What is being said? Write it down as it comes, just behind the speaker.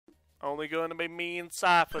Only going to be me and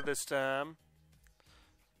Cipher this time.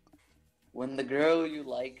 When the girl you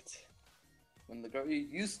liked, when the girl you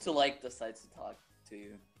used to like decides to talk to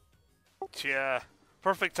you. Yeah,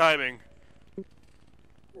 perfect timing.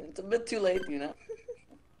 It's a bit too late, you know.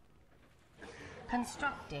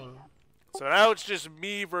 Constructing. So now it's just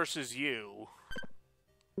me versus you.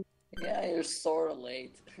 Yeah, you're sorta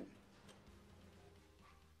late.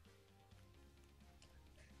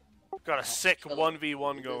 Got a sick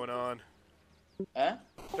 1v1 going on. Huh?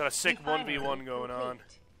 Got a sick 1v1 going on.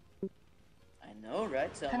 I know,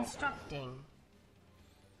 right? So Constructing.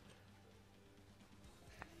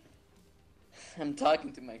 I'm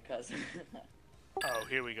talking to my cousin. Oh,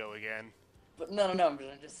 here we go again. But no, I'm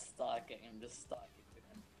just stalking. I'm just stalking to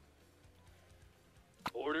him.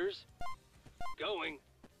 Orders? Going.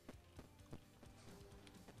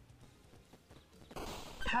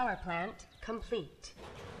 Power plant complete.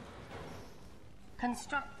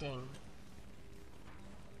 Constructing.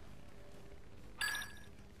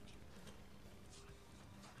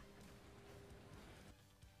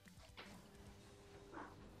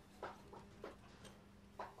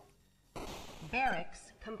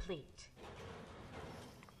 Barracks complete.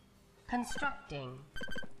 Constructing.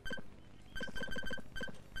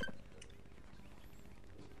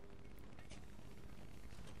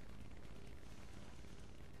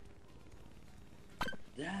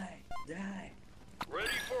 Die.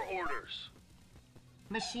 Ready for orders.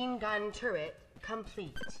 Machine gun turret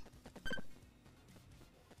complete.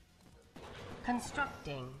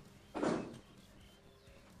 Constructing.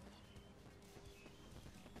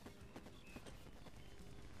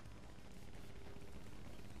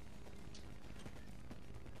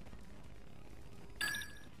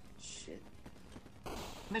 Shit.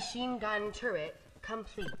 Machine gun turret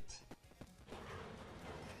complete.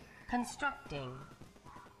 Constructing.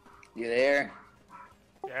 You there?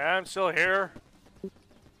 Yeah, I'm still here.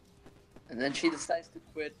 And then she decides to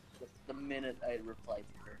quit the minute I reply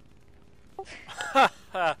to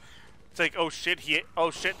her. It's like, oh shit,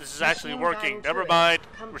 this is actually working. Never mind.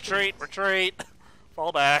 Retreat.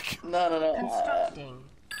 Fall back. No. Constructing.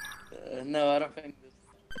 No, I don't think this.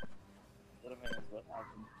 I don't think that's what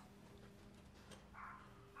happened.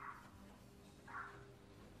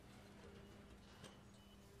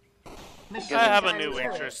 Machine I have a gun new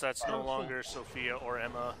turret interest that's no complete. longer Sophia or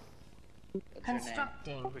Emma. What's her name?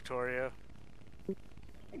 Constructing. Victoria.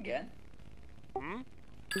 Again? Hmm?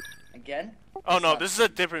 Again? Oh no, this is a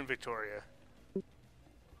different Victoria.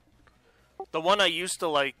 The one I used to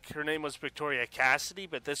like, her name was Victoria Cassidy,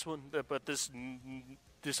 but this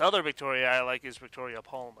other Victoria I like is Victoria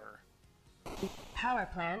Palmer. Power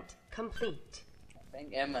plant complete. I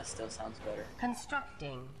think Emma still sounds better.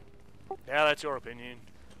 Constructing. Yeah, that's your opinion.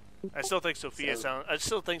 I still think Sophia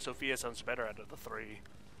sounds better out of the three.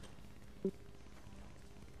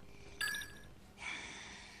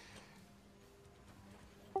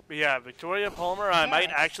 But yeah, Victoria Palmer I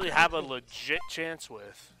might actually have a legit chance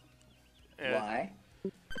with. And, Why?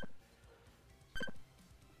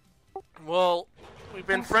 well, we've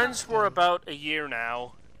been friends for about a year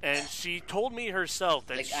now, and she told me herself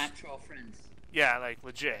that Like actual friends. yeah, like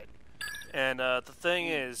legit. And the thing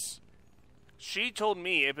is, she told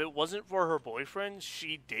me if it wasn't for her boyfriend,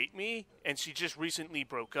 she'd date me, and she just recently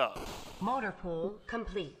broke up. Motor pool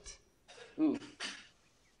complete. Ooh.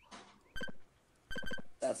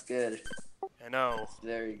 That's good. I know.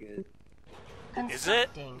 Very good. Is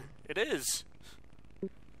it? Constructing. It is.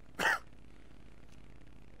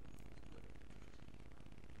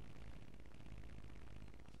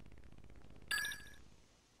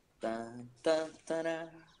 Dun, dun, dun, dun,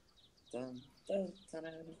 dun, dun, dun,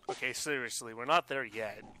 dun. Okay, seriously, we're not there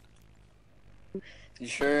yet. You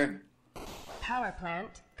sure? Power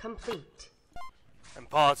plant complete. I'm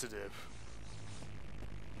positive.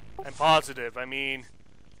 I mean,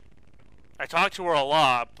 I talk to her a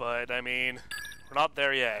lot, but I mean, we're not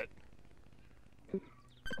there yet.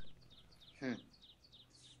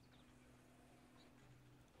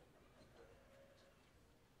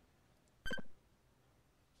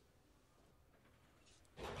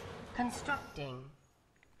 Constructing.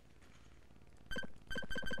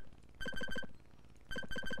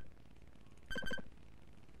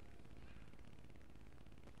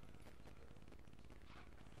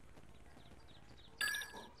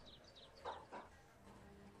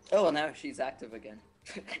 Oh, well, now she's active again.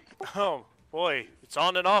 Oh, boy, it's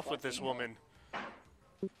on and off with this woman.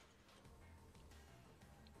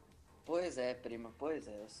 Pois é, prima, pois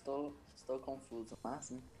é. Eu estou confuso, mas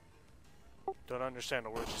né? Don't understand a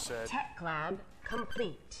word you said. Tech lab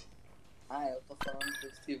complete. Ah, eu tô falando com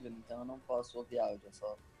o Steven, então eu não posso ouvir áudio, eu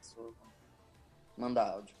só posso mandar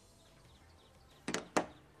áudio.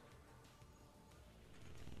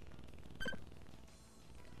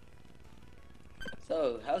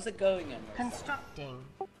 So, how's it going, Emerson? Constructing.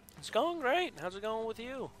 It's going great. How's it going with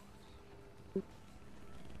you?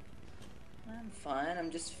 I'm fine. I'm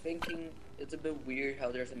just thinking it's a bit weird how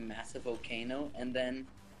there's a massive volcano and then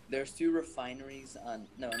there's 2 refineries on.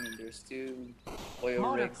 No, I mean there's 2 oil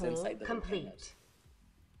Motor rigs pool inside the volcanoes. complete.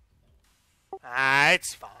 Ah,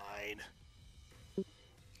 it's fine.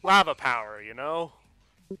 Lava power, you know?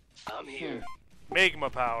 I'm here. Magma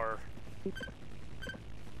power.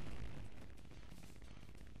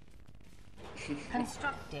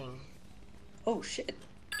 Constructing. Oh shit!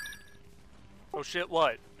 Oh shit,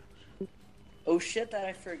 what? Oh shit! That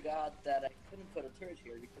I forgot that I couldn't put a turret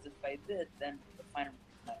here because if I did, then the final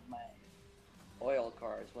my oil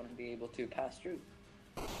cars wouldn't be able to pass through.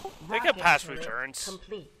 They can Rocket pass turret returns.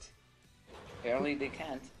 Complete. Apparently they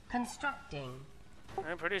can't. Constructing.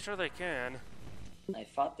 I'm pretty sure they can. I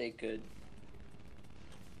thought they could.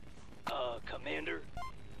 Commander.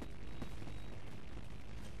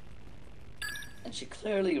 And she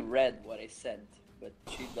clearly read what I sent, but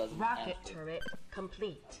she doesn't Rocket answer. turret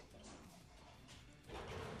complete. You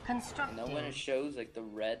Constructing. know when it shows like the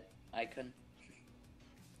red icon?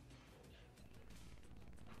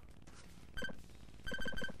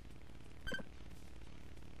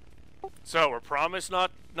 So we're promised not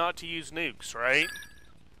to use nukes, right?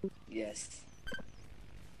 Yes.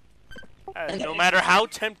 No matter how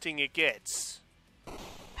tempting it gets.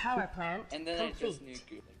 Power plant And then complete. I just nuke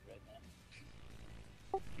you like right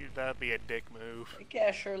now. That'd be a dick move.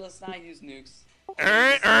 Yeah, sure, let's not use nukes.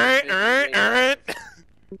 And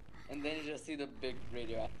then you just see the big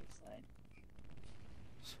radioactive sign.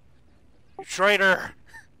 You traitor!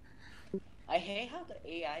 I hate how the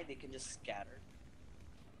AI, they can just scatter.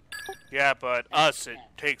 Yeah, but us, it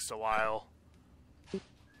takes a while.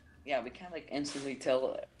 Yeah, we can't like instantly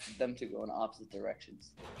tell them to go in opposite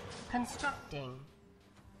directions. Constructing.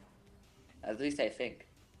 At least I think.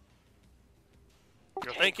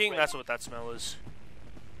 You're thinking? That's what that smell is.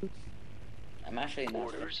 I'm actually not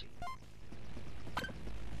Orders.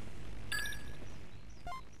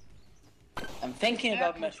 I'm thinking Air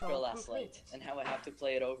about control Metro last complete. night and how I have to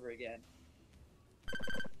play it over again.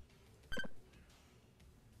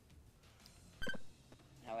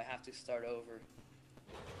 How I have to start over.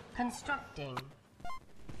 Constructing.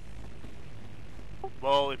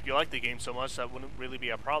 Well, if you like the game so much, that wouldn't really be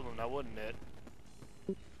a problem, now wouldn't it?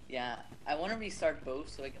 Yeah, I want to restart both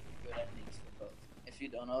so I get the good endings for both. If you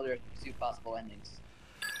don't know, there are 2 possible endings.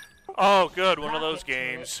 Oh, good, one of those Rocket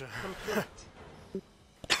turret games. complete.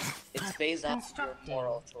 It's based off your Constructing.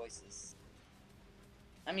 moral choices.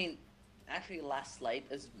 I mean, actually, Last Light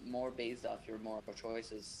is more based off your moral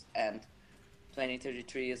choices, and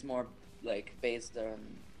 2033 is more like based on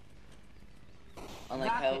like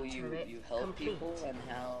how Rocket you turret help complete. people and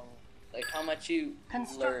how much you learn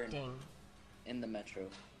Constructing. in the Metro.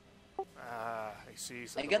 Ah, I see,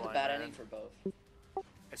 said I the get the blind bad man. ending for both.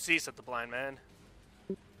 I see, said the blind man.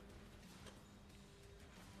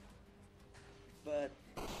 But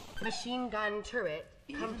Machine gun turret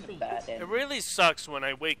even the complete. bad It ending. really sucks when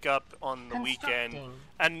I wake up on the weekend Constructing.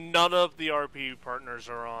 and none of the RP partners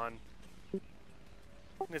are on.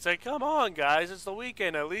 It's like, come on, guys, it's the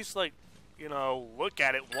weekend. At least, like, you know, look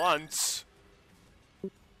at it once.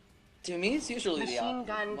 To me, it's usually the Machine opposite.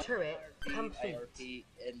 gun Much turret RP, complete. IRP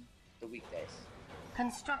in the weekdays.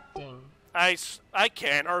 Constructing. I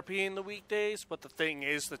can RP in the weekdays, but the thing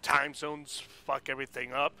is, the time zones fuck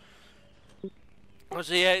everything up.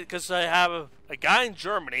 Because I have a guy in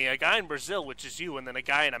Germany, a guy in Brazil, which is you, and then a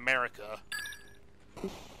guy in America.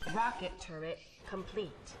 Rocket turret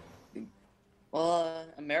complete. Well,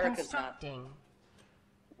 America's not. Constructing.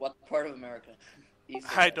 What part of America? East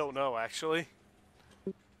or I west? don't know, actually.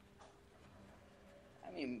 I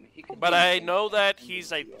mean, he could. But be I in know that in he's,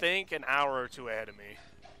 the I US. think, an hour or 2 ahead of me.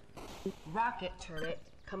 Rocket turret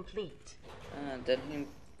complete. Then he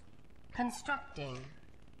Constructing.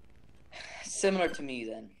 similar to me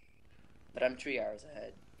then, but I'm 3 hours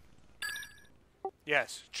ahead.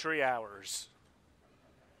 Yes, 3 hours.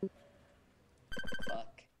 Fuck.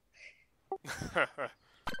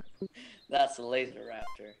 That's a laser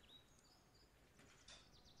raptor.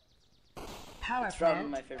 Power It's from plant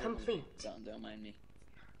my favorite movie. complete. Don't mind me.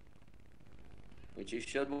 Which you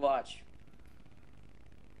should watch.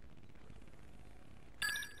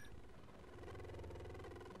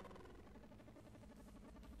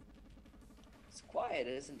 It's quiet,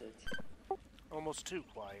 isn't it? Almost too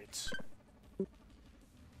quiet.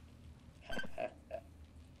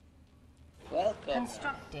 Welcome.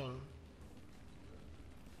 Constructing.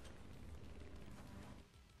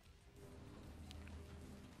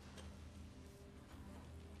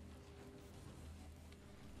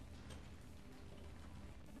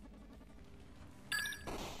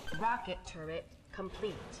 Rocket turret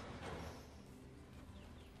complete.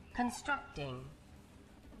 Constructing.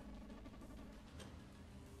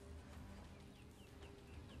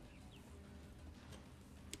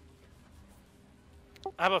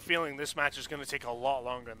 I have a feeling this match is going to take a lot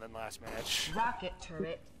longer than last match. Rocket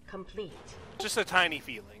turret complete. Just a tiny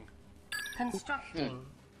feeling. Constructing.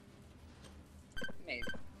 Maybe.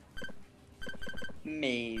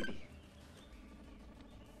 Maybe.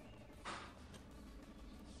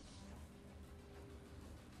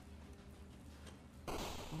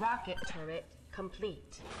 Rocket turret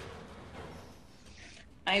complete.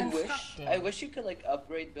 I Constructing. wish you could like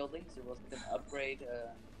upgrade buildings. There was like an upgrade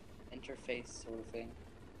interface sort of thing.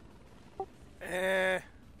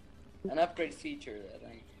 An upgrade feature that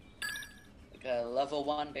like a level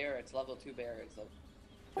 1 barracks, level 2 barracks.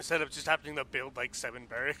 Instead of just having to build like 7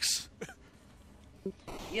 barracks.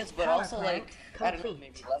 Yes, but Power also plant like I don't know,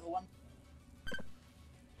 complete. maybe level 1.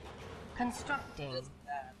 Constructing. Just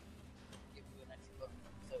give you an extra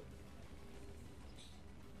bonus.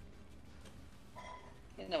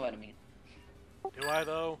 So you know what I mean. Do I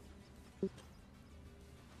though?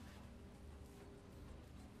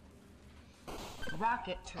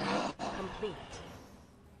 Rocket turret complete.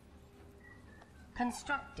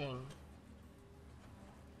 Constructing.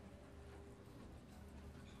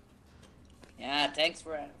 Yeah, thanks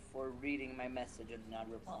for reading my message and not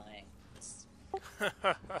replying.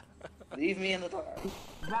 Leave me in the dark.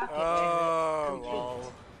 Rocket Oh, turret complete.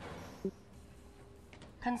 lol.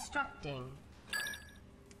 Constructing.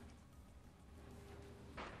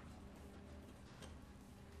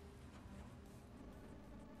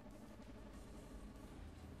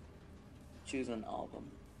 Choose an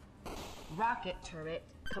album. Rocket turret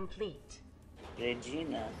complete.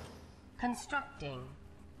 Regina. Constructing.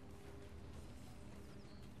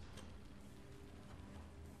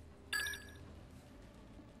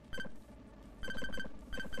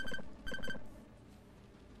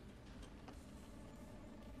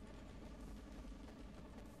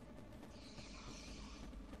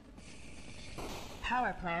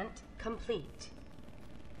 Power plant complete.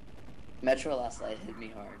 Metro last night hit me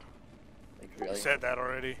hard. Like You really. said that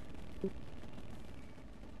already.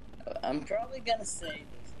 I'm probably gonna say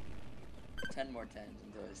this 10 more times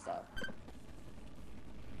until I stop.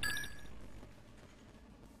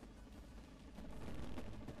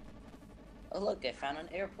 Oh look, I found an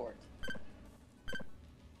airport.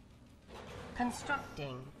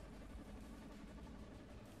 Constructing.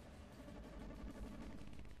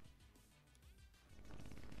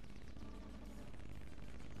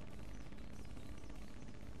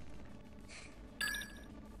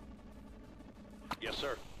 Yes,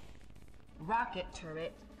 sir. Rocket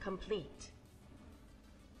turret complete.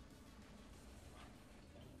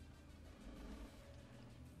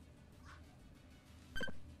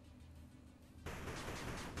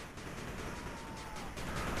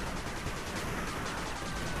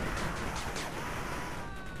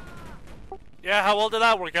 Yeah, how well did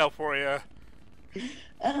that work out for you?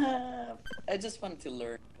 I just wanted to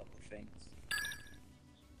learn a couple of things.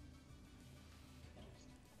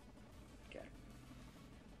 Okay.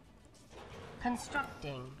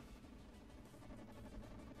 Constructing.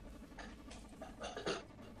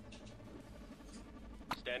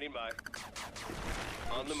 Standing by.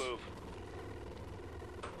 On the move.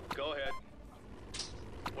 Go ahead.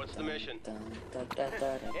 What's the mission? Dun, dun, dun, dun,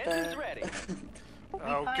 dun, Engine's dun. ready. Oh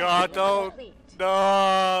Refinement god, don't! complete.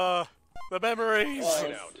 No! The memories! Oh,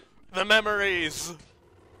 Line out. The memories!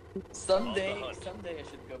 Someday, On the hunt. someday I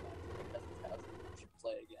should go back to my cousin's house and we should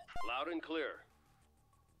play again. Loud and clear.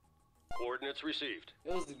 Coordinates received.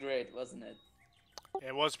 It was great, wasn't it?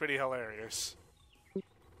 It was pretty hilarious. It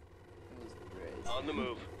was great. On the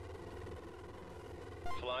move.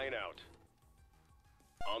 Flying out.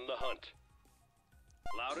 On the hunt.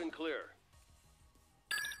 Loud and clear.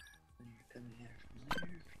 Come here from there.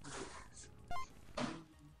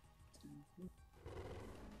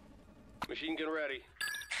 Machine gun ready.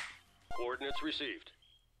 Coordinates received.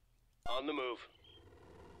 On the move.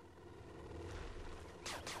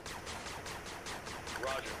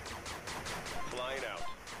 Roger. Flying out.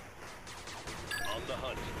 On the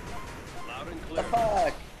hunt. Loud and The clear.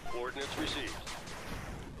 fuck? Coordinates received.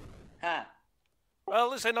 Ha! Well,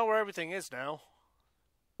 at least I know where everything is now.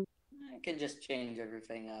 I can just change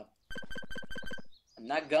everything up. I'm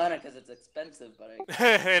not gonna because it's expensive, but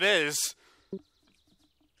I... It is. But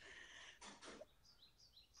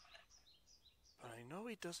I know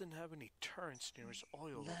he doesn't have any turrets near his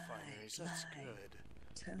oil refineries. That's lie. good.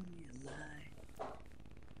 Tell me a lie.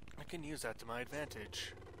 I can use that to my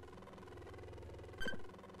advantage.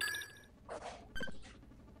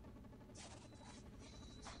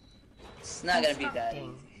 It's not gonna be that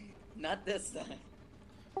Constructing. easy. Not this time.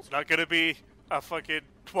 It's not gonna be a fucking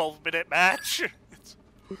 12-minute match.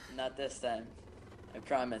 Not this time. I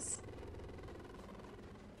promise.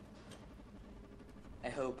 I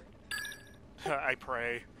hope. I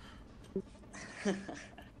pray.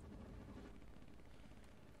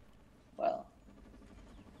 Well.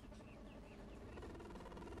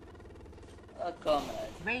 Oh, comrade.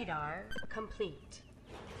 Radar complete.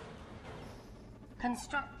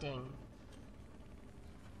 Constructing.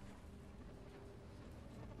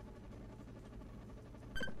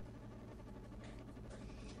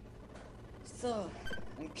 So,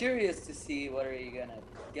 I'm curious to see whether you're gonna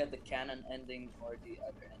get the canon ending or the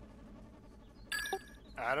other ending.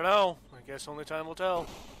 I don't know. I guess only time will tell.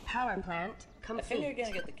 Power plant I think you're complete.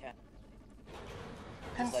 gonna get the canon.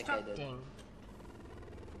 just like I did. Constructing.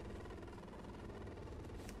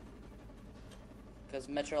 Because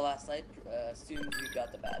Metro last night assumes you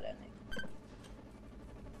got the bad ending.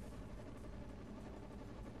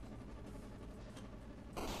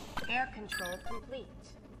 Air control complete.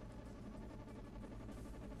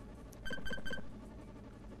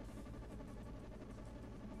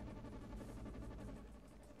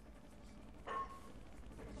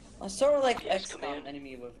 I sort of like Yes, XCOM Command.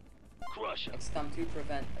 enemy with Crush 'em. XCOM 2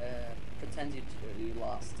 pretend you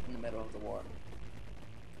lost in the middle of the war.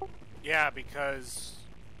 Yeah, because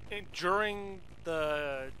during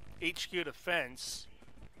the HQ defense,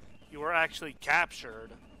 you were actually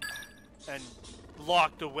captured and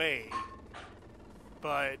locked away.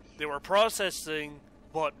 But they were processing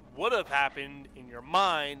what would have happened in your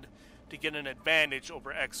mind to get an advantage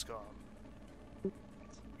over XCOM.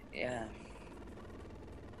 Yeah.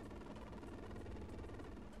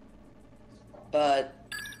 But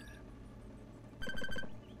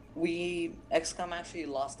XCOM actually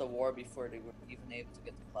lost the war before they were even able to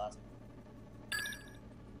get the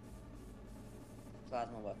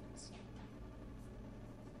plasma weapons.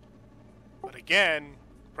 But again,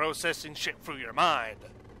 processing shit through your mind.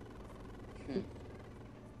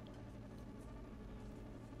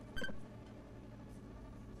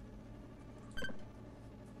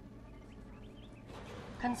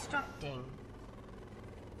 Constructing.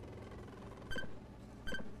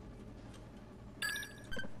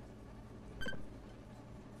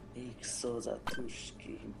 Ich so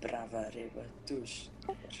zatuszki, brawa ryba tusz.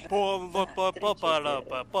 Air control complete.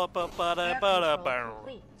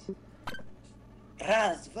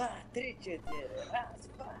 Raz, dwa, trzy, cztery, raz,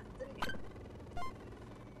 dwa, trzy.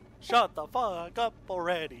 Shut the fuck up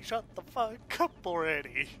already. Shut the fuck up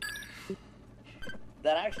already.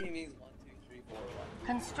 That actually means 1, 2, 3, 4, 1.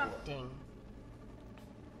 Constructing.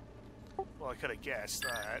 Well, I could have guessed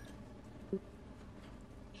that.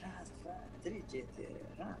 Raz, dwa, trzy, cztery,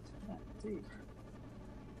 raz, dwa, trzy.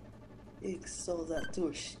 Ich so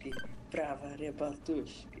zatuszki, brawa ryba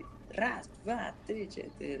tuszki. Raz, dwa, trzy,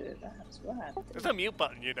 cztery, raz, dwa, trzy. There's a mute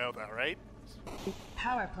button, you know that, right?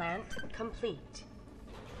 Power plant complete.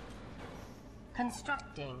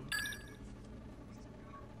 Constructing.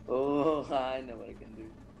 Oh, I know what I can do.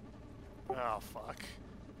 Oh, fuck.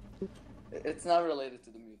 It's not related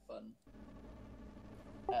to the mute button.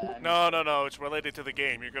 I mean, No, it's related to the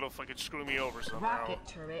game. You're gonna fucking screw me over somehow. Rocket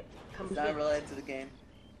turret It's complete. not related to the game.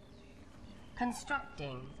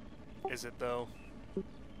 Constructing. Is it, though?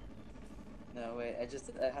 No, wait, I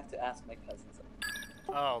have to ask my cousins.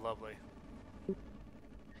 Oh, lovely.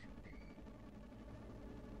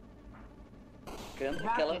 Aquela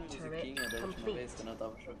Rocket turret musiquinha da última complete. vez quando eu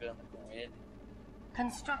tava jogando com ele.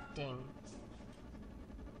 Constructing.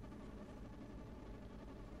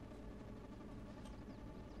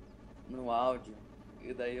 No áudio.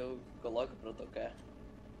 E daí eu coloco pra tocar.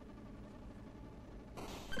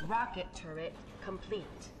 Rocket turret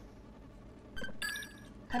complete.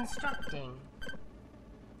 Constructing.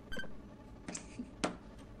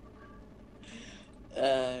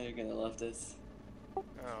 You're gonna love this. Oh,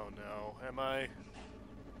 no. Am I?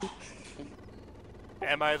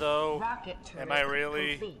 Am I, though? Rocket turret Am I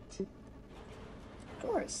really? complete. Of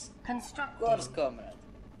course. Constructing. Of course, comrade.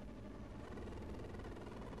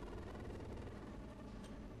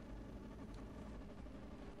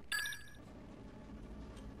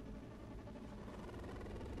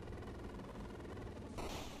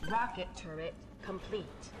 Rocket turret complete.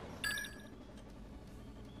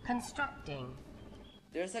 Constructing.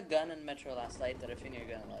 There's a gun in Metro last night that I think you're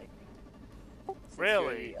gonna like. Since you're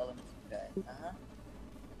Really? the elemental guy. Uh-huh.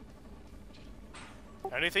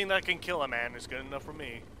 Anything that can kill a man is good enough for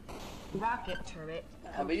me. Rocket turret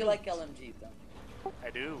complete. But you like LMGs though. I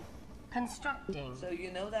do. Constructing. So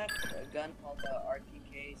you know that gun called the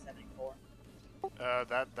RTK-74?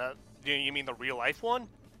 You mean the real life one?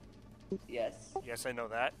 Yes. Yes, I know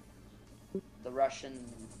that. The Russian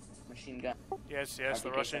machine gun. Yes, the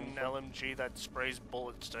RPK Russian 74. LMG that sprays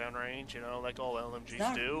bullets downrange, you know, like all LMGs It's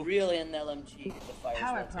not do. really an LMG. The fire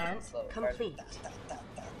Power is plant slow. complete. Ta, ta, ta,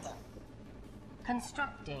 ta, ta.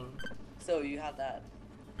 Constructing. So you have that.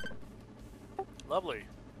 Lovely.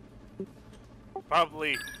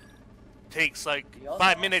 Probably takes like You also 5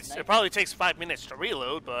 have minutes. sniper. It probably takes 5 minutes to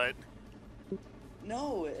reload, but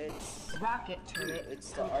No, it's Rocket turret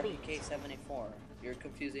it's the complete. RPK 74. You're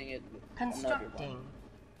confusing it with another Constructing. one.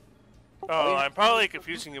 oh, yeah. I'm probably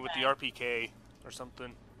confusing it with the RPK or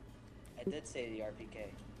something. I did say the RPK.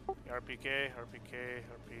 RPK,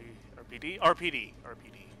 RPD, RPD.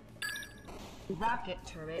 Rocket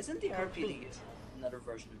turret Isn't the RPD complete. another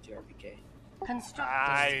version of the RPK? Constructing.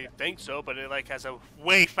 I think so, but it like has a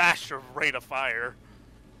way faster rate of fire.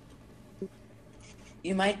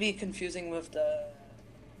 You might be confusing with the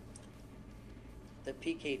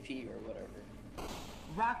PKP or whatever.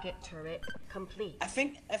 Rocket turret complete. I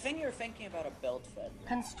think you're thinking about a belt fed.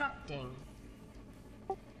 Constructing.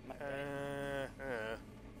 Am I right?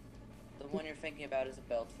 The one you're thinking about is a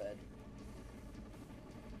belt fed.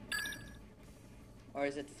 Or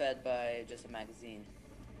is it fed by just a magazine?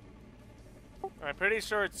 I'm pretty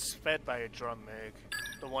sure it's fed by a drum mag.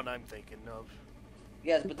 The one I'm thinking of.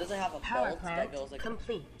 Yes, but does it have a Power belt plant that goes like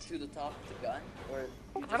complete. to the top of the gun? Or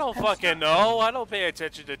you I don't just- fucking know. I don't pay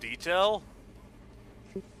attention to detail.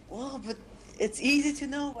 Well, but it's easy to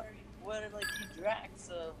know where like he drags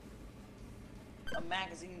a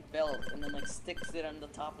magazine belt and then like sticks it on the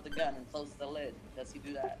top of the gun and closes the lid. Does he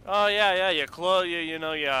do that? Oh yeah, you close, you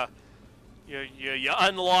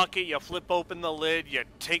unlock it, you flip open the lid, you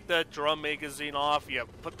take the drum magazine off, you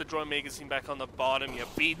put the drum magazine back on the bottom, you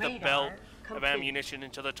feed the Radar belt of complete. ammunition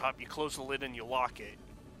into the top, you close the lid and you lock it.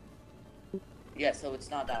 Yeah, so it's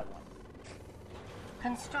not that one.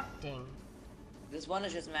 Constructing. This one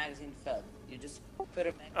is just magazine fed. You just put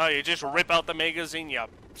a magazine Oh, you just rip out the magazine, you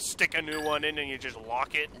stick a new one in, and you just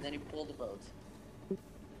lock it. and then you pull the bolt.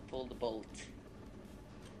 Pull the bolt.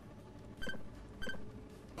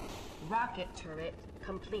 Rocket turret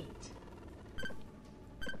complete.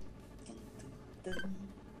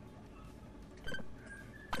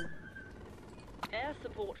 Air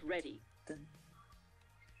support ready.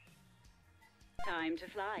 Time to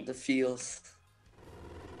fly. The feels.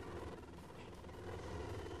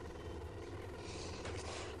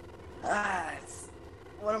 It's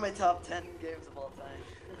one of my top 10 games of all time.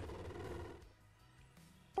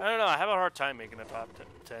 I don't know, I have a hard time making a top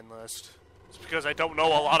 10 list. It's because I don't know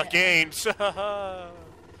a lot of games. I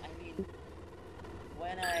mean,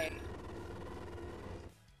 when I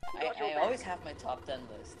always have my top 10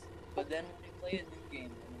 list, but then when I play a new game,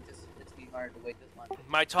 then it just hits me hard to wait this one.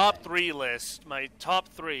 My top 3 list, my top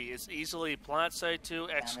 3 is easily PlanetSide 2,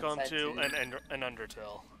 XCOM PlanetSide 2, 2. and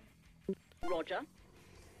Undertale. Roger.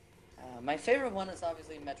 My favorite one is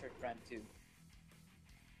obviously Metroid Prime 2.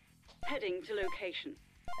 Heading to location.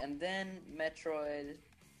 And then Metroid,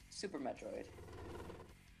 Super Metroid.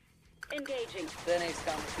 Engaging. Then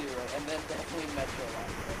XCOM 0, and then definitely Metroid.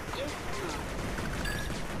 Yes, Commander.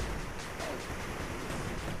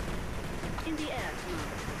 In the air,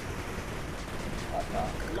 Commander. Fuck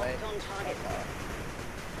off, right? Locked on target. Fuck off.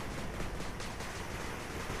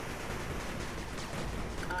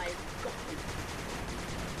 I've got them.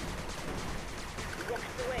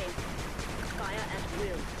 Rockets away. Fire at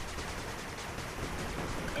will.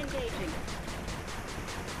 Engaging.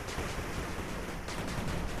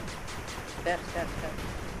 Step. Step.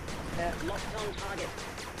 Locked on target.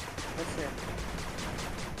 Listen.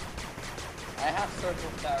 I have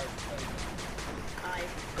circle power to tell you.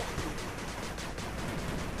 I've got them.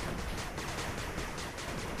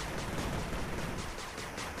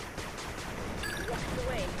 Rockets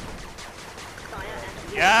away. Fire at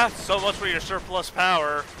will. Yeah, so much for your surplus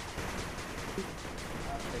power.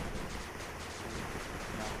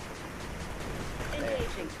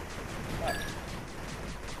 Engaging. Fuck.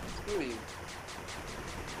 Screw you.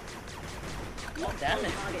 God Locked damn on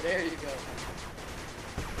it. target. There you go.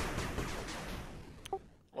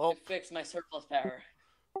 Well, I fixed my surplus power.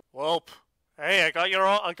 welp. Hey, I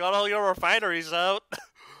got all your refineries out. I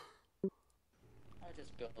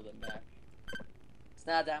just built them back. It's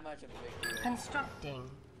not that much of a big deal. Constructing.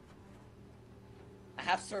 I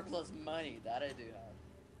have surplus money, that I do have.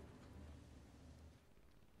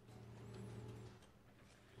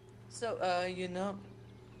 So, you know...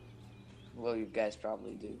 Well, you guys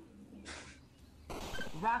probably do.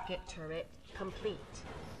 Rocket turret complete.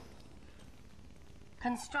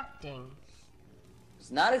 Constructing.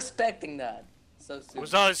 Was not expecting that so soon.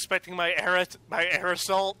 Was not expecting my air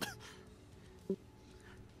assault.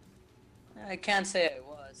 I can't say I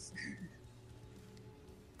was.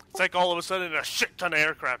 It's like all of a sudden a shit ton of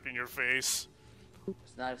aircraft in your face. Was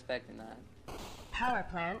not expecting that. Power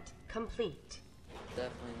plant complete.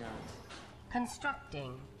 Definitely not.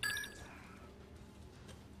 Constructing.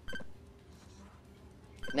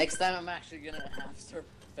 Next time I'm actually gonna have Cipher.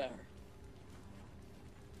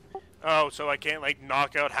 Oh, so I can't like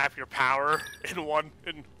knock out half your power in one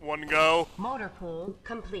go? Motor pool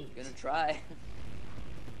complete. Gonna try.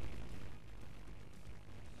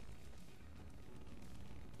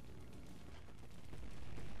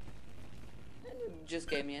 Just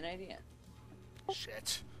gave me an idea.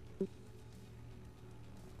 Shit.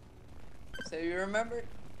 So you remember?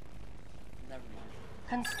 Never mind.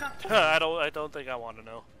 Constructing. I don't think I want to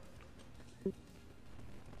know.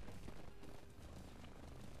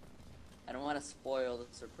 I don't want to spoil the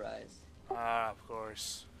surprise. Ah, of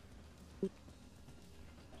course.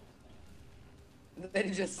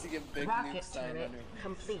 Then just see a big nuke Rocket sign turret under.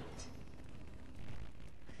 complete.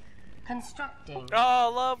 Constructing.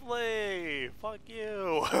 Oh, lovely! Fuck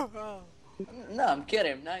you! No, I'm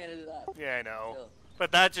kidding. I'm not gonna do that. Yeah, I know. Still.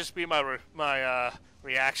 But that'd just be my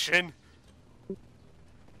reaction.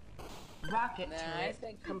 Rocket Nah,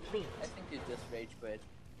 turret complete. I think you just rage quit.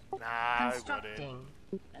 Nah, I wouldn't. Constructing.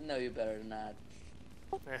 I know you better than that.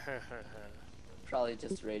 Probably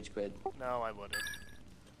just rage quit. No, I wouldn't.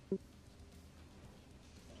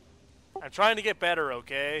 I'm trying to get better,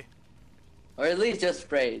 okay? Or at least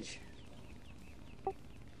just rage.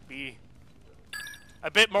 Be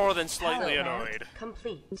a bit more than slightly Power plant annoyed.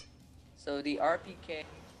 complete. So the RPK is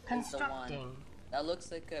the Constructing. one that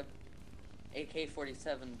looks like a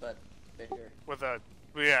AK-47 but bigger. With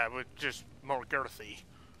just more girthy.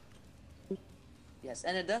 Yes,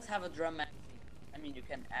 and it does have a drum magazine. I mean, you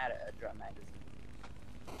can add a drum magazine.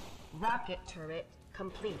 Rocket turret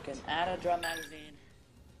complete. You can add a drum magazine,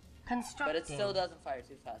 Constructing. but it still doesn't fire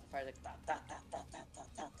too fast. It fires like da da da da da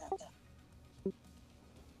da da da.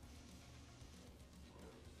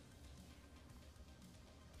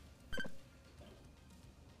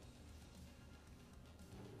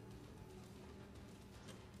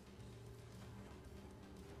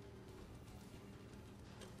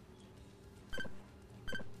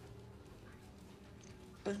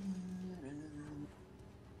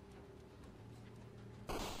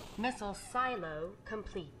 Missile silo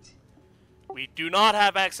complete. We do not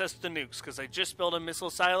have access to nukes because I just built a missile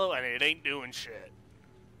silo and it ain't doing shit.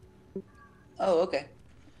 Oh, okay.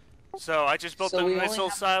 So I just built So the we only missile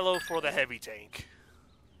have- silo for the heavy tank.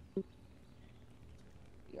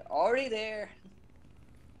 You're already there.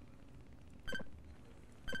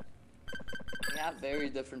 We have very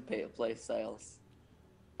different play styles.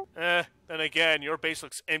 Then again, your base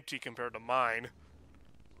looks empty compared to mine.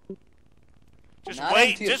 Just Not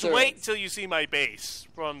wait, empty just of wait turrets. till you see my base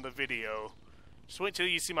from the video. Just wait till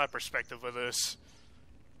you see my perspective of this.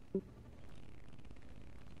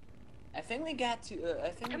 I think we got to. I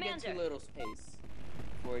think we get too Commander. little space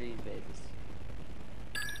for these babies.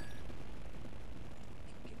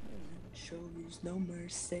 Shows no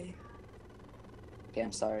mercy. Okay,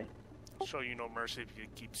 I'm sorry. Show you no mercy if you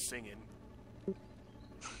keep singing.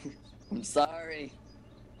 I'm sorry.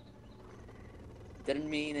 Didn't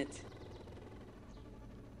mean it.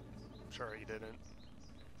 Sure, you didn't.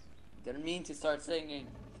 Didn't mean to start singing.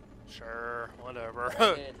 Sure, whatever.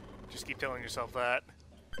 I did. Just keep telling yourself that.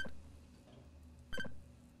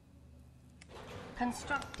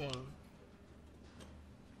 Constructing.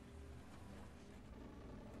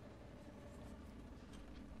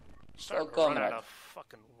 Starting to come run out on. of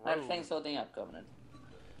fucking How do room. things holding up, Covenant?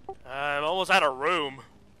 I'm almost out of room.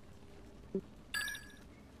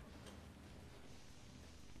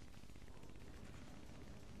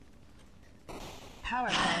 Power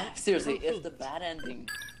plant Seriously, if complete. the bad ending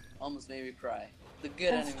almost made me cry, the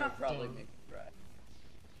good ending would probably Constructing. make me cry.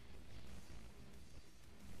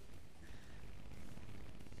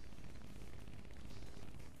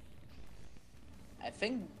 I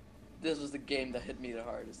think this was the game that hit me the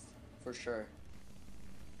hardest, for sure.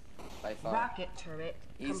 By far. Rocket turret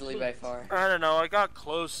Easily complete. by far. I don't know, I got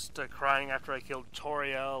close to crying after I killed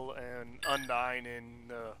Toriel and Undyne in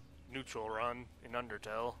the neutral run in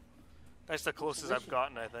Undertale. That's the closest I've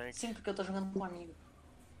gotten, I think. Sim, porque eu tô jogando com um amigo.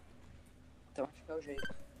 Então acho que é o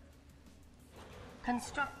jeito.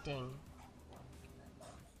 Constructing.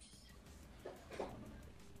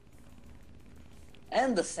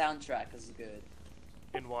 And the soundtrack is good.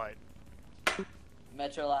 In what?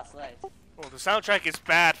 Metro Last Light. Well, the soundtrack is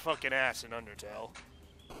bad fucking ass in Undertale.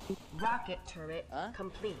 Rocket turret Huh?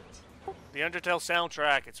 complete. The Undertale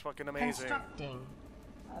soundtrack, it's fucking amazing. Constructing.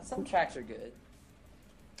 Some tracks are good.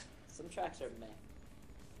 Some tracks are meh.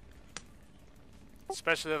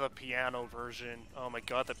 Especially the piano version. Oh my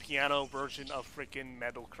god, the piano version of freaking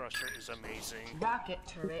Metal Crusher is amazing. Rocket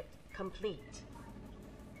turret complete.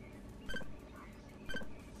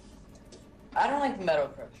 I don't like Metal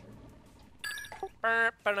Crusher.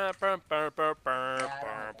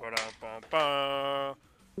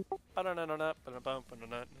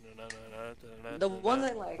 The ones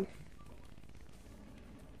I like.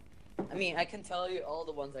 I mean, I can tell you all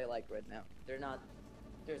the ones I like right now. They're not.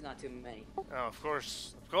 There's not too many. Oh, of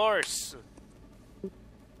course. Of course.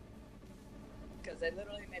 Because I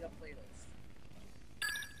literally made a playlist.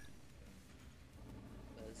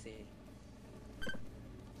 Let's see.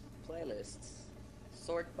 Playlists.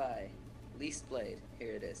 Sort by least played.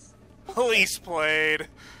 Here it is. Least played.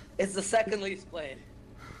 It's the second least played.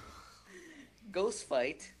 Ghost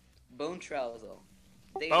Fight, Bone Trousel,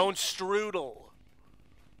 Bone Strudel.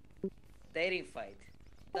 Dating Fight,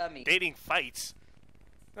 Dummy, Dating fights.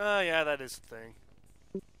 Oh, yeah, that is the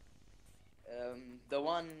thing. the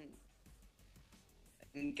one,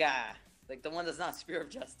 Nga, like the one that's not Spear of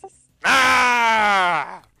Justice,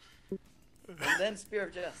 Ah! and then Spear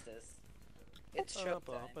of Justice. It's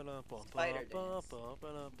Showtime, Spider Dance,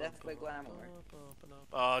 Death by Glamour.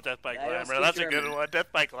 Oh, Death by I don't Glamour. speak That's a German. good one.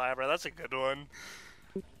 Death by Glamour. That's a good one.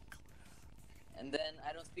 And then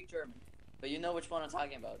I don't speak German, but you know which one I'm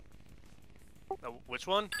talking about. Which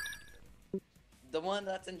one? The one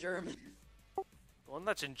that's in German. The one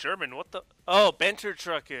that's in German. What the? Oh, Banter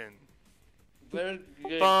trucking. Bum,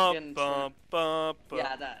 bum, bum, bum.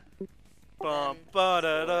 Yeah, that. Bum, ba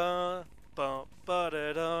da da. Bum, ba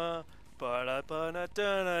da da. Ba da ba da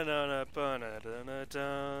da da da ba da da da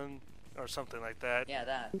da. Or something like that. Yeah,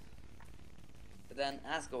 that. But then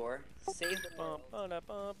Asgore, Save the World,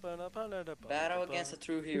 Battle Against a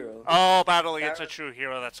True Hero. Oh, Battle Against a True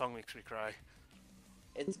Hero. That song makes me cry.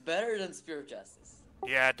 It's better than Spear of Justice.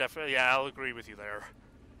 Yeah, definitely. Yeah, I'll agree with you there.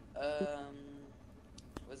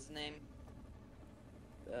 What's his name?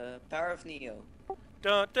 Power of Neo.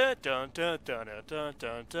 Dun dun dun dun dun dun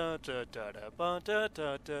dun dun dun dun dun dun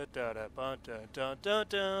dun dun dun dun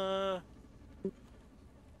dun.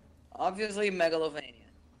 Obviously, Megalovania.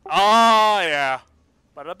 Oh yeah.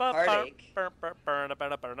 Heartache.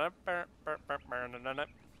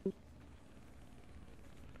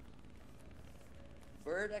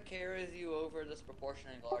 Bird that carries you over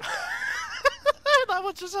disproportionately large. That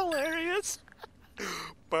was just hilarious.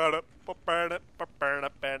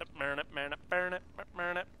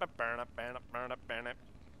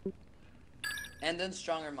 And then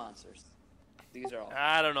Stronger Monsters. These are all.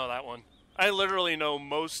 I don't know that one. I literally know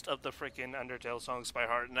most of the freaking Undertale songs by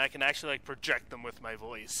heart, and I can actually like project them with my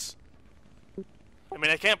voice. I mean,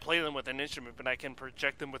 I can't play them with an instrument, but I can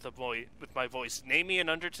project them with with my voice. Name me an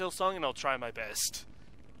Undertale song, and I'll try my best.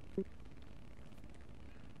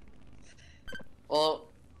 Well,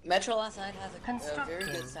 Metro Last Night has a very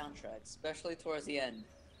good Constructing. soundtrack, especially towards the end.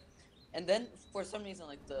 And then, for some reason,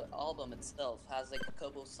 like the album itself has like a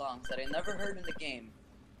couple songs that I never heard in the game.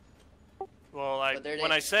 Well, But they're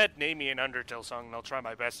when I they- said name me an Undertale song, and I'll try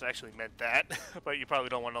my best, I actually meant that. But you probably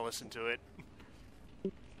don't want to listen to it.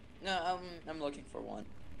 No, I'm looking for one.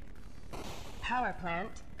 Power plant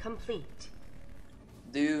complete.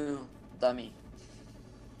 Do Dummy.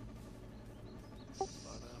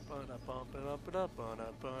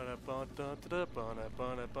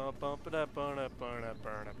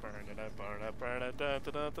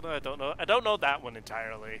 I don't know that one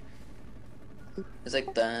entirely. It's like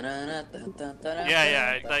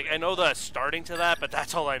Yeah, like I know the starting to that, but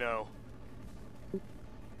that's all I know.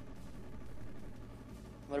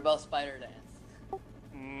 What about Spider Dance?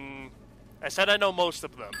 I said I know most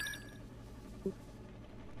of them.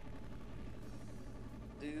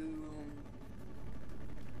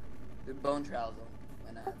 Do Bone Trousel.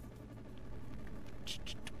 Why not?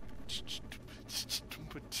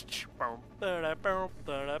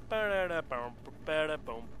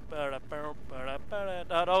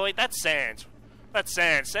 Oh wait, that's Sans. That's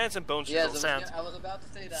Sans. Sans and Bone Strudel Yes, sounds. I was about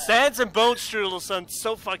to say that. Sans and Bone Strudel sound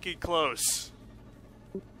so fucking close.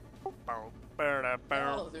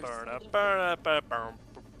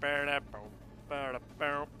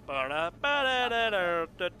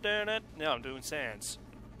 Yeah, I'm doing Sans.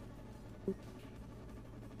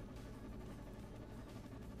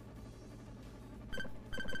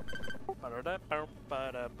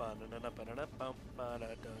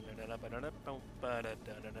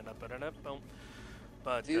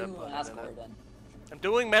 Do Asgore then. I'm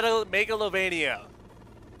doing Megalovania.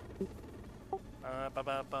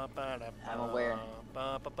 I'm aware.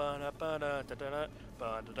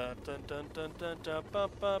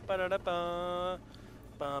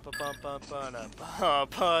 There's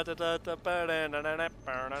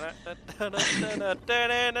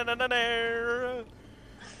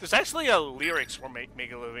actually a lyrics for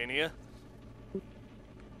Megalovania.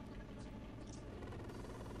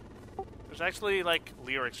 There's actually like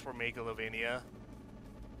lyrics for Megalovania.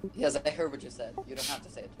 Yes, I heard what you said. You don't have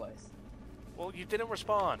to say it twice. Well, you didn't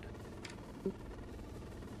respond.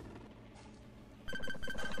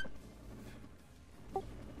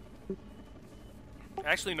 I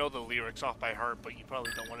actually know the lyrics off by heart, but you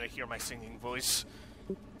probably don't want to hear my singing voice.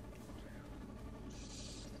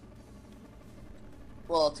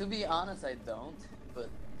 Well, to be honest, I don't. But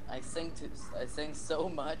I sing so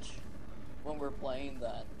much when we're playing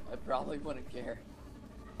that I probably wouldn't care.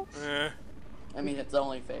 I mean, it's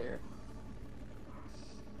only fair.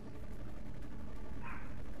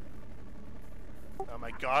 Oh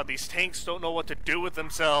my god, these tanks don't know what to do with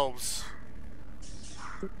themselves.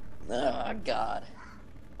 Oh god.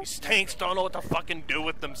 These tanks don't know what to fucking do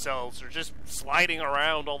with themselves. They're just sliding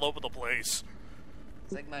around all over the place.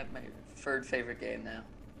 It's like my third favorite game now.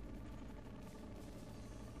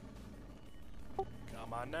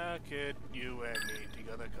 Come on now, kid. You and me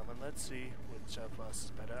together. Come and let's see which of us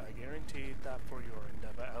is better. I guarantee that for your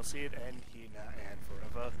endeavor, I'll see it end here now and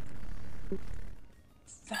forever.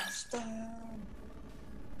 Faster!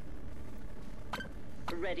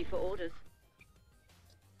 Ready for orders.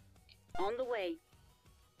 On the way.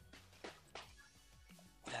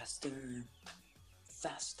 Faster!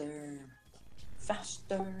 Faster!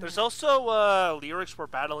 Faster! There's also lyrics for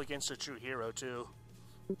Battle Against a True Hero too.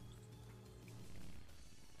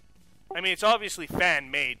 I mean, it's obviously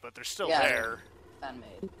fan-made, but they're still there.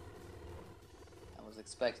 Fan-made. I was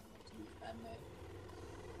expecting it to be fan-made.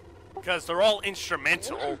 Because they're all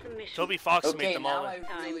instrumental. What is the mission? Toby Fox Okay, made them now all. I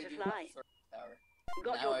Time really to do fly. have power.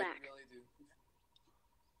 Got Now your I back. really do.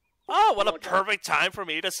 Oh, what a Order. perfect time for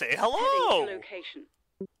me to say Heading hello! to location.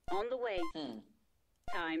 On the way. Hmm.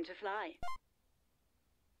 Time to fly.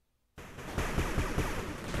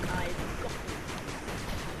 I've got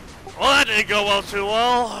Well, that didn't go well too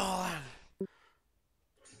well.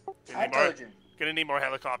 I told you. Gonna need more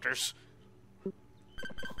helicopters.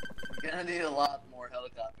 Gonna need a lot more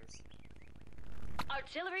helicopters.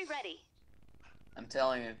 Artillery ready. I'm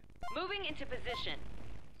telling you. Moving into position.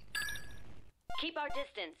 Keep our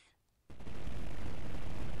distance.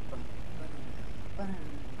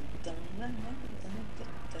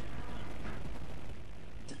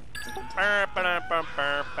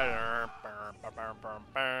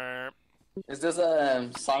 Is this a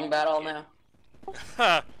song battle now?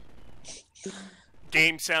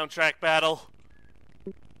 Game soundtrack battle.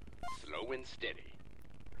 Slow and steady.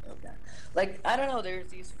 Okay. Like, I don't know, there's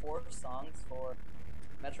these 4 songs for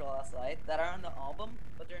Metro Last Light that are on the album,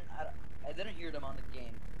 but I didn't hear them on the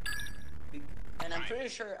game. And I'm pretty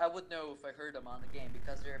sure I would know if I heard them on the game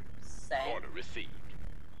because they're sang Order received.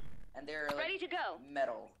 and they're like Ready to go.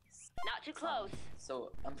 metal. Not too close.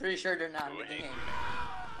 So I'm pretty sure they're not in the game.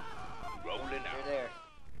 Rolling They're out. there.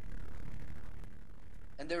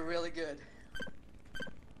 And they're really good.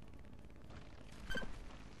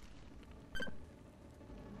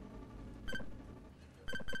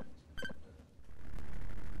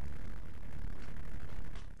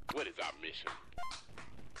 What is our mission?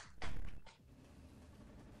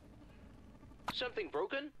 Something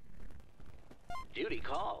broken? Duty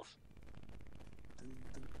calls.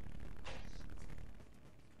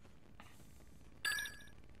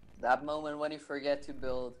 That moment when you forget to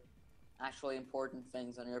build actually important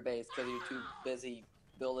things on your base because you're too busy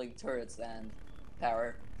building turrets and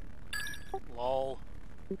power. Lol.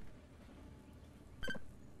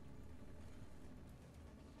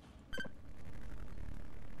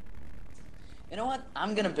 You know what?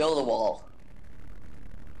 I'm gonna build a wall.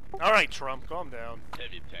 Alright, Trump, calm down.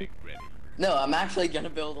 Heavy tank ready. No, I'm actually gonna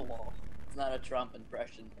build a wall. It's not a Trump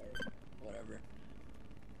impression or whatever.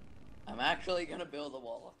 I'm actually gonna build a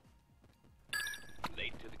wall.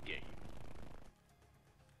 Late to the game.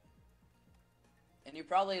 And you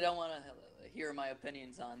probably don't want to hear my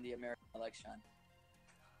opinions on the American election.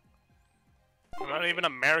 I'm not even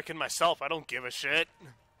American myself, I don't give a shit.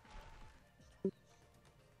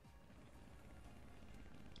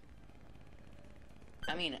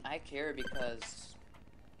 I mean, I care because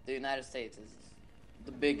the United States is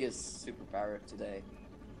the biggest superpower today.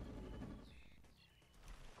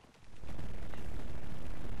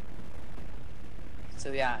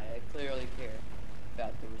 So yeah, I clearly care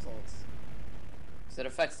about the results. Because it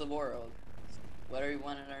affects the world. Whether you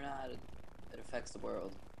want it or not, it affects the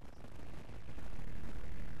world.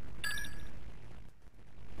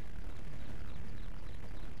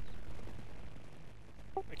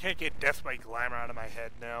 I can't get Death by Glamour out of my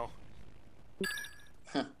head now.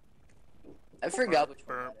 I forgot which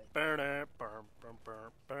one.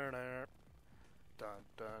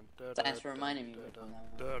 Thanks for reminding me which one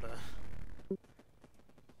that was.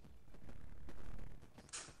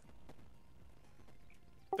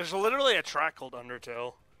 There's literally a track called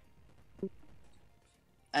Undertale.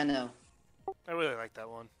 I know. I really like that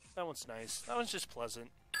one. That one's nice. That one's just pleasant.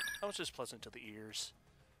 That one's just pleasant to the ears.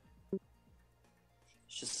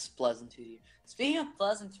 It's just pleasant to the ears. Speaking of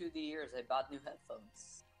pleasant to the ears, I bought new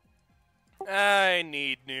headphones. I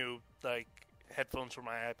need new, like, headphones for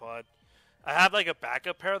my iPod. I have, like, a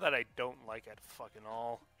backup pair that I don't like at fucking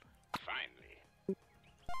all. Finally.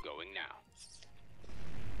 Going now.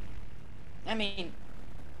 I mean,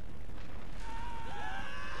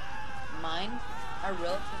 mine are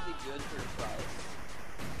relatively good for the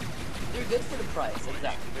price. They're good for the price,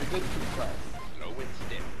 exactly. They're good for the price. Slow and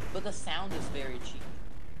steady. But the sound is very cheap.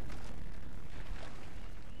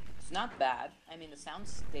 It's not bad. I mean, the sound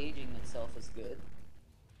staging itself is good.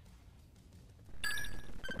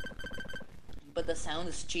 But the sound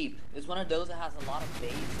is cheap. It's one of those that has a lot of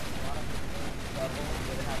bass and a lot of treble,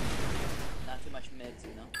 but it has not too much mids,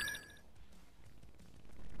 you know?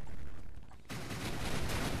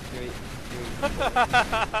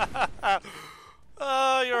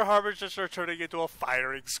 Oh, your harbingers are turning into a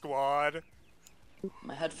firing squad.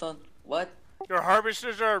 My headphone. What? Your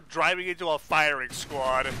harbingers are driving into a firing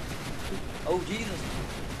squad. Oh, Jesus.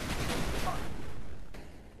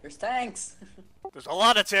 There's tanks. There's a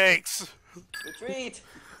lot of tanks. Retreat.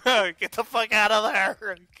 Get the fuck out of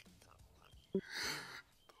there.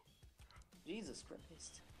 Jesus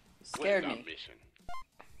Christ. You scared me. Mission?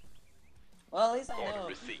 Well, at least I Order know.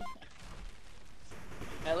 received.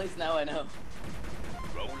 At least now I know.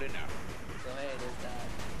 Rolling out. So hey, there's that.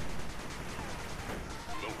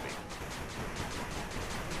 Moving.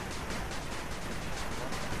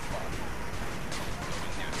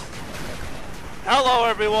 Hello,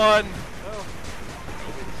 everyone.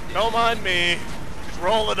 Don't mind me. Just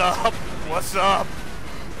rolling up. What's up?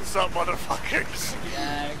 What's up, motherfuckers?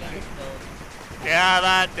 Yeah, you're getting killed. Yeah,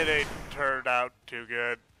 that didn't turn out too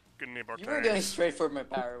good. Gonna need more You were going tanks. straight for my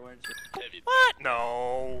power, weren't you? Heavy. What?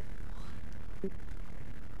 No.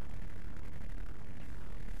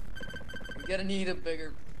 You're gonna need a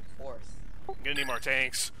bigger force. I'm gonna need more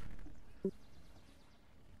tanks.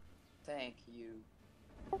 Thank you.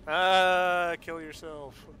 Kill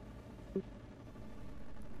yourself. I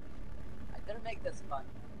didn't make this fun.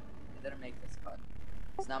 I didn't make this fun.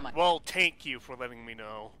 It's not my. Well, thank you for letting me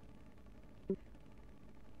know.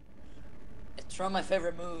 It's from my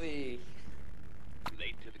favorite movie.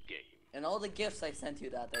 Late to the game. And all the gifts I sent you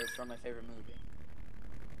that day is from my favorite movie.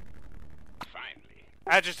 Finally.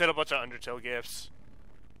 I just did a bunch of Undertale gifts.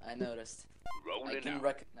 I noticed. I Rolling can out.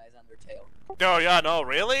 recognize Undertale. No, yeah, no,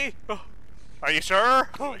 really? Are you sure?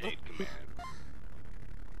 Go ahead, command.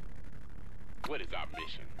 What is our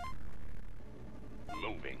mission?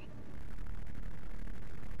 Moving.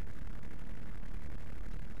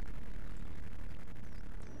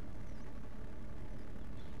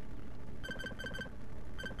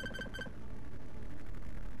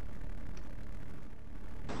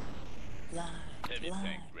 Lie, Heavy lie,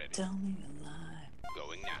 tank ready. tell me a lie.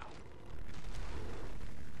 Going now.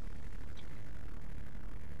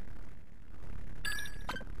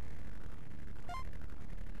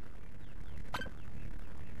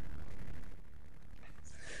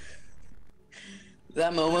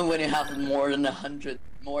 That moment when you have more than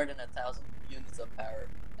 1,000 units of power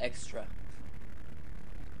extra.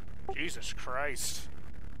 Jesus Christ.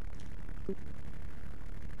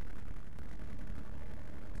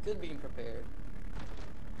 Good being prepared.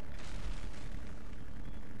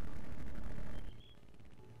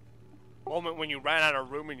 Moment when you ran out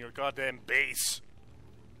of room in your goddamn base.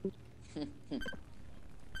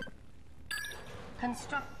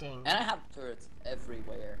 Constructing. And I have turrets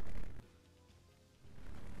everywhere.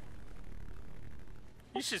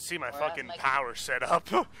 You should see my Or as fucking my- power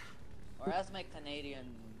setup. Or as my Canadian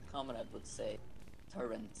comrade would say,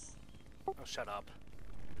 turrets. Oh, shut up.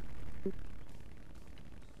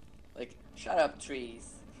 Like, shut up,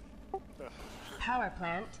 trees. Power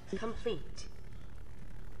plant complete.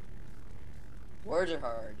 Words are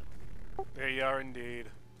hard. They are indeed.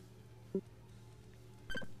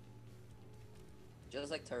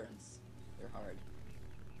 Just like turrets. They're hard.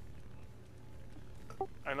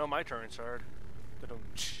 I know my turn's hard. They don't.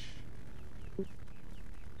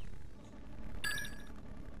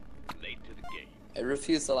 Late to the game. I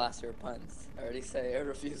refuse to laugh your puns. I already say I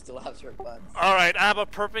refuse to laugh your puns. Alright, I have a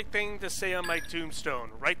perfect thing to say on my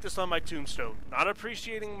tombstone. Write this on my tombstone. Not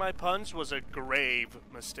appreciating my puns was a grave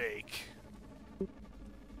mistake.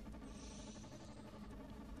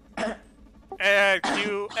 And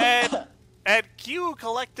cue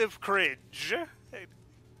collective cringe.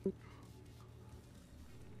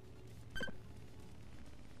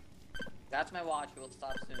 That's my watch. It will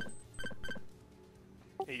stop soon.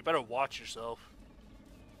 Hey, you better watch yourself.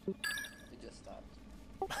 It just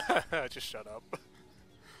stopped. Just shut up.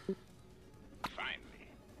 Finally.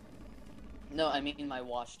 No, I mean my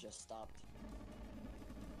watch just stopped.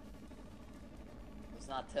 It's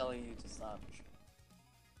not telling you to stop.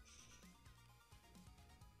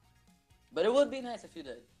 But it would be nice if you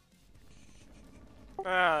did.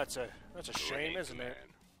 Ah, that's a shame, isn't it?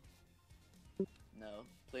 No,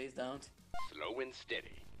 please don't. Slow and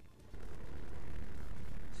steady.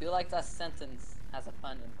 Feel like that sentence has a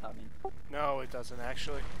pun incoming. No, it doesn't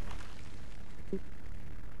actually.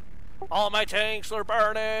 All my tanks are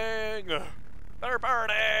burning! They're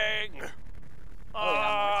burning!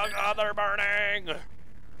 Oh, God, they're burning!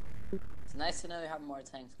 It's nice to know you have more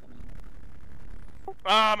tanks coming.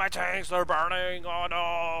 Ah, my tanks are burning! Oh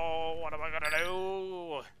no! What am I gonna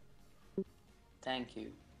do? Thank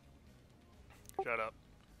you. Shut up.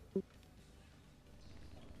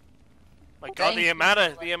 My God, the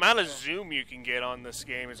amount of zoom you can get on this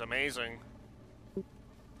game is amazing.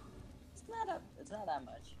 It's not that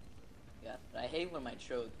much. Yeah, but I hate when my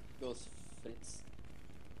throat goes fritz.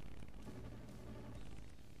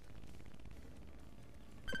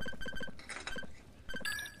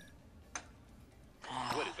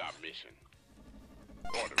 What is our mission?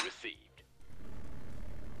 Order received.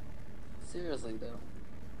 Seriously though.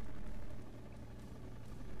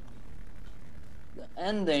 The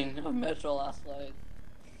ending of Metro Last Light.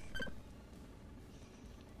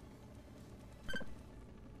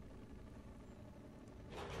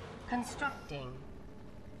 Constructing.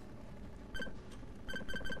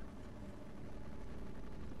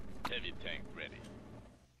 Heavy tank ready.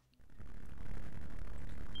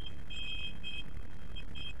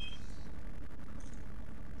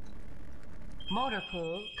 Motor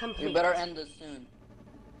pool complete. We better end this soon.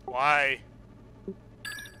 Why? I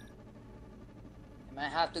might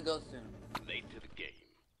have to go soon. Late to the game.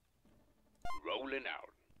 Rolling out.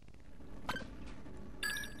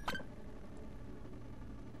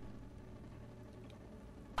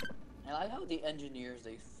 I like how the engineers,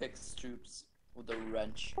 they fix troops with a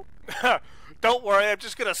wrench. Don't worry, I'm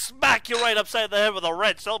just gonna smack you right upside the head with a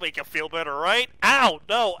wrench. That'll make you feel better, right? Ow!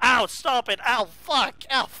 No! Ow! Stop it! Ow! Fuck!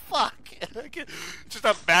 Ow! Fuck! Just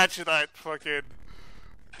imagine that fucking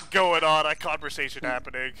going on, a conversation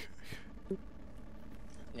happening.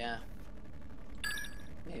 Yeah.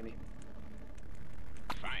 Maybe.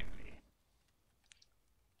 Finally.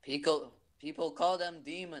 People call them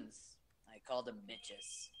demons. I call them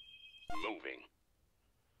bitches. Moving.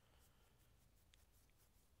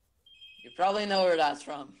 You probably know where that's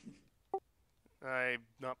from. I'm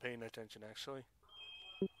not paying attention, actually.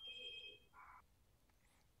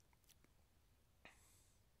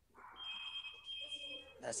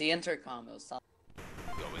 That's the intercom. It was Going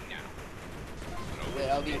now. Wait,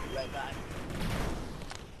 I'll be right back.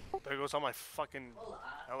 There goes all my fucking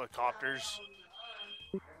helicopters.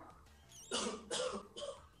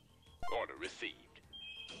 Order received.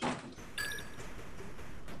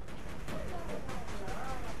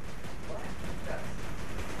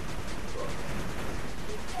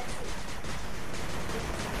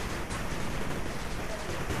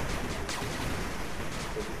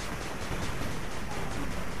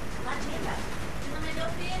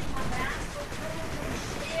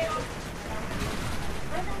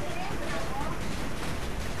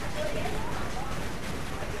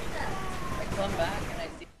 I come back and I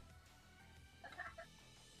see.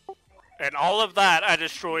 And all of that, I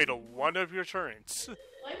destroyed one of your turrets.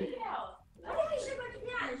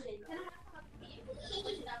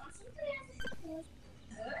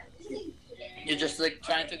 You're just like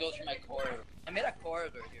trying to go through my corridor. I made a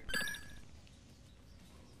corridor here.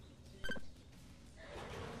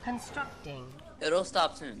 Constructing. It'll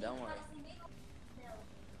stop soon, don't worry.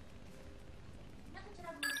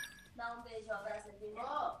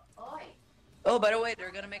 Oh, by the way,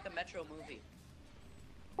 they're gonna make a Metro movie.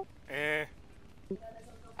 Eh.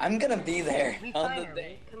 I'm gonna be there on the Refinery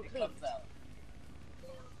day it complete. comes out.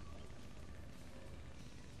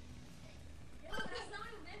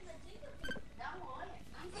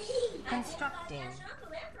 Constructing.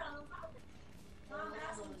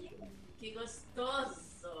 Que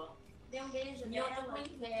gostoso. Dê beijo. E eu tô com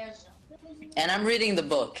inveja. And I'm reading the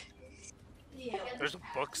book. There's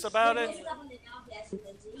books about it?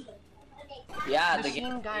 Yeah, the Machine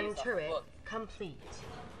game gun is a turret book. complete.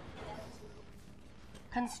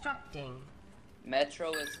 Constructing.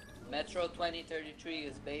 Metro 2033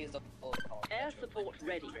 is based on protocol. Air support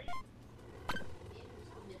ready.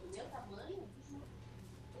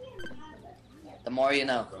 The more you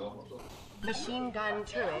know. Machine gun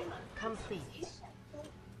turret complete.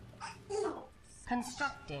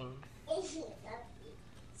 Constructing.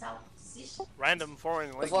 Random foreign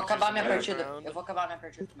Eu languages vou acabar in minha the partida. background. Eu vou acabar minha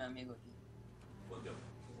partida com meu amigo aqui.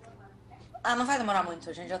 Ah, não vai demorar muito,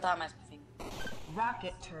 a gente já tá mais pro fim.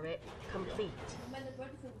 Rocket turret complete.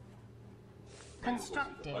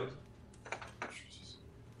 Constructing.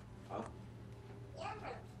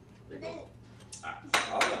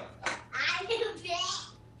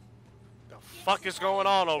 The fuck is going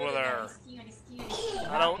on over there?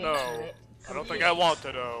 I don't know. I don't think I want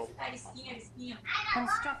to know.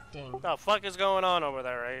 Constructing. The fuck is going on over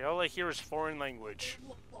there? All I hear is foreign language.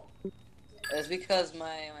 It's because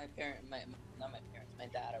my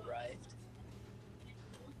dad arrived.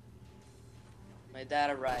 My dad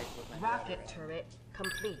arrived with my Rocket brother. turret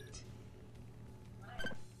complete.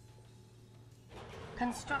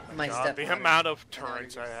 Constructing. My God, the stepmother. amount of And now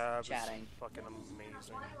turrets I you're have chatting. is fucking amazing.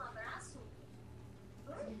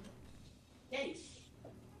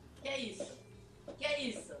 Que é isso? Que é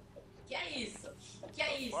isso? Que é isso? Que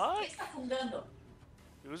é isso? What? Quem está afundando?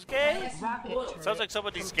 Who's gay? Rocket turret. Sounds like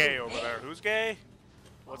somebody's gay over there. Who's gay?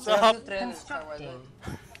 What's Você já up? viu o trailer de Star Wars?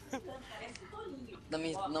 Constructing. Parece um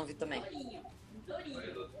tourinho. Não vi também. Um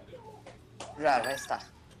tourinho. Já está.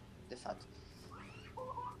 De fato.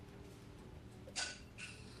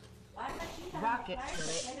 Vai daqui, vai. Rocket Vai,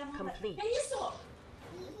 turret pega a mão. complete. Que isso?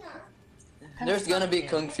 There's gonna be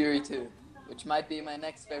Kung Fury 2, which might be my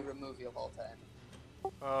next favorite movie of all time.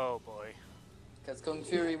 Oh boy. Because Kung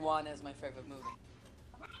Fury 1 is my favorite movie.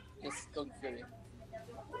 It's Kung Fury.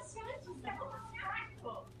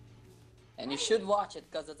 And you should watch it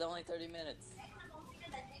because it's only 30 minutes.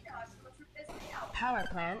 Power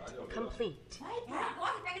plant complete. Vai,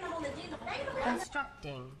 corre, pega na mão dedinho. Pega na mão.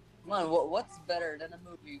 Constructing. Come on, what's better than a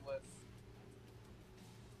movie with...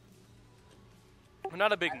 I'm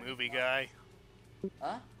not a big movie guy.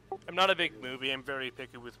 Huh? I'm not a big movie. I'm very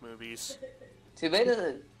picky with movies. Too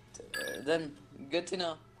bad. Then good to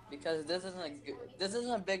know because this isn't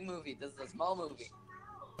a big movie. This is a small movie.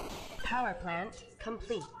 Power plant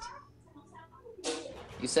complete.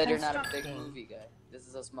 You said you're not a big Constructing. movie guy. This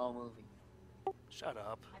is a small movie. Shut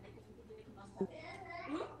up.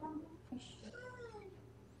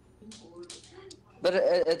 But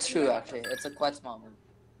it's true actually. It's a quite small movie.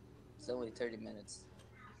 It's only 30 minutes.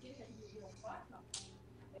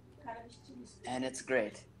 And it's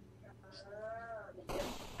great.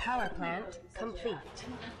 Power plant complete.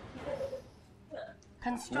 We're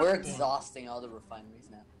Constructing. exhausting all the refineries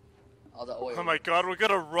now. All the oil. Oh my god, we're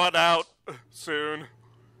gonna run out soon.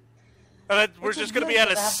 And then we're Which is just gonna good, be at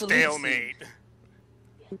a but I have to leave soon. stalemate.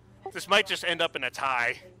 This might just end up in a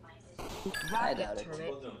tie. I doubt Rocket it.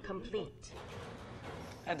 turret complete.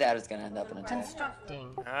 I doubt it's gonna end up in a tie.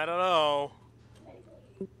 Constructing. I don't know.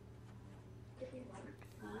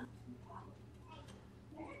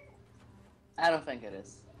 I don't think it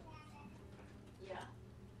is.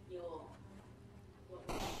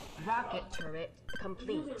 Rocket turret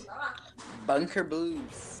complete. Bunker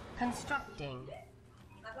Blues. Constructing.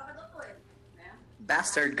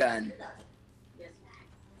 Bastard gun.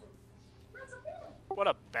 What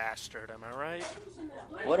a bastard, am I right?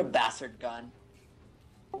 What a bastard gun.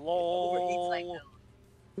 Overheats like Lol.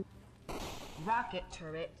 hell. Rocket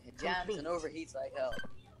turret It jams complete. and overheats like hell.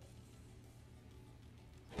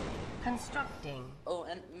 Constructing. Oh,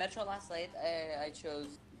 and Metro last night, I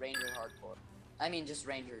chose Ranger Hardcore. I mean, just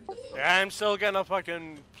Ranger. Yeah, I'm still gonna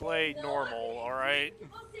fucking play normal, alright?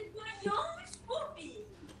 Você ganhou um Scooby.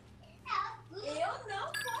 Eu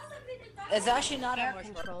não posso acreditar. It's actually not Air a much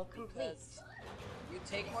control fun complete. because you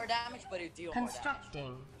take more damage, but you deal more damage.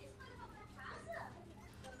 Constructing.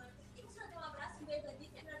 Você deu um abraço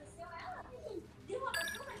verdadeiro e agradeceu ela? Deu um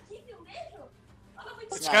abraço na equipe, um beijo? Ela foi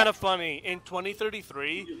It's kind of funny. In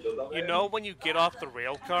 2033, you know when you get off the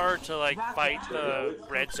rail car to like fight the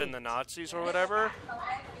Reds and the Nazis or whatever?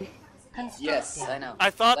 Constructing. Yes, I know. I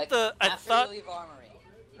thought Like, I after thought you leave Armory,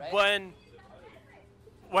 right?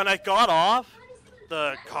 when I got off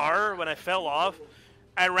the car, when I fell off,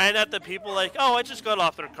 I ran at the people like, oh, I just got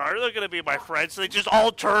off their car. They're gonna be my friends. So they just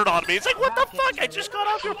all turned on me. It's like, what the fuck? I just got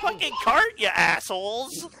off your fucking cart, you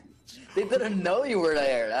assholes. They didn't know you were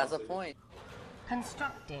there. That's the point.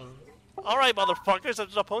 Constructing. All right, motherfuckers. I'm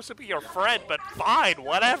supposed to be your friend, but fine,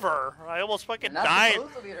 whatever. I almost fucking You're not died.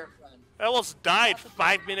 supposed to be their friend. I almost died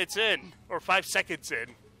 5 minutes in, or 5 seconds in,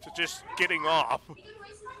 to just getting off.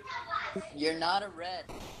 You're not a red.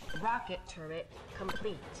 Rocket turret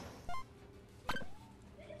complete.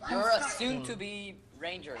 You're a soon-to-be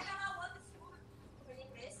ranger.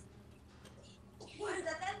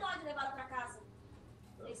 Dá até dó de levar pra casa.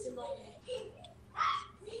 Esse nome.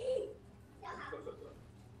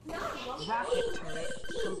 Rocket turret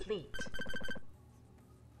complete.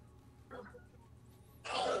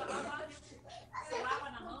 Você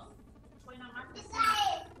lava na mão, põe na máquina.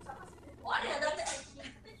 Olha, dá até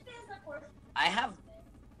diferença na cor. I have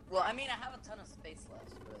a ton of space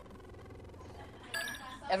left, but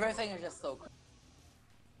everything is just so cool.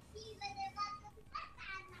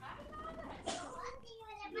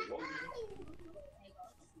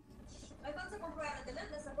 Mas quando você comprou ela, tá vendo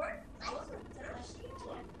dessa cor? Será?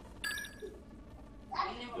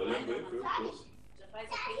 Eu lembrei, foi o que trouxe. Já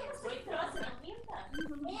faz aqui uns 8 anos, você não pinta?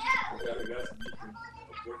 Vou carregar esse bicho no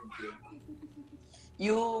corpo inteiro.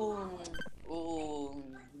 E o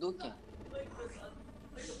Duque?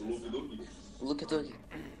 O Luke. O Luke Duque.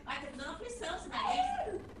 Ai, tá me dando aflição esse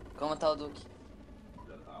nariz. Como tá o Duque?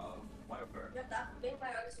 Já tá maior. Já tá bem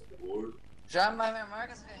maior esse aqui. Gordo. Já mais minha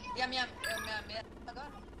marca? E a minha meta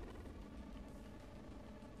agora?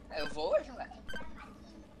 Eu vou hoje, ué.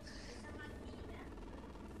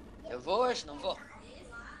 Eu vou hoje, não vou?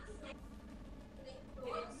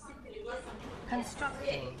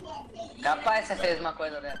 Constructing. Capaz você fez uma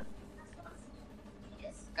coisa dessa.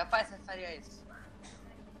 Capaz você faria isso.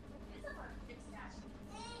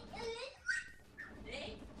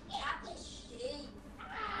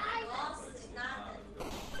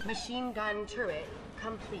 Machine gun turret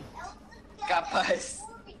complete. Capaz.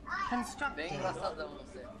 Bem Constructing. engraçadão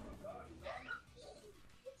você.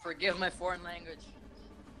 Forgive my foreign language.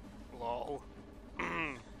 Lol.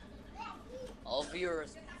 All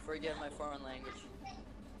viewers, forgive my foreign language.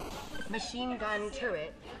 Machine gun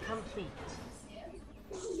turret complete.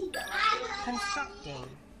 Constructing.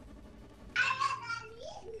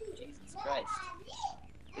 Jesus Christ.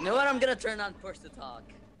 You know what? I'm gonna turn on push to talk.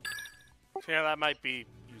 Yeah, that might be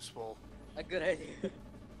useful. A good idea.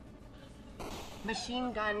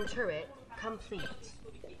 Machine gun turret complete.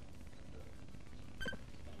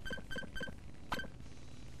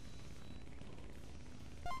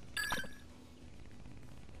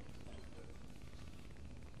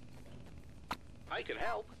 I can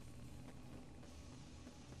help.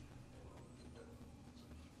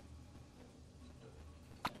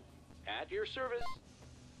 At your service.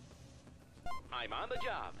 I'm on the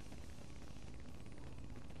job.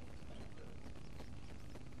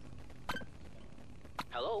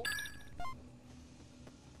 Hello?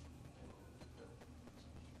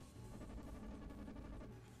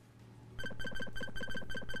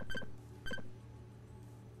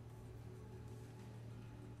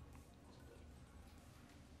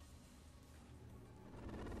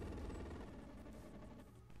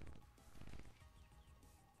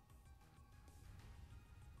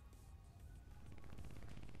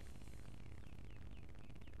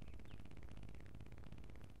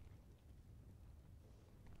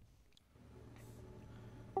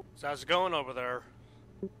 So how's it going over there?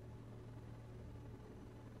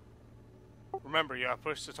 Remember, you got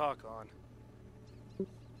push to talk on.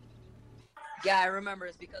 Yeah, I remember.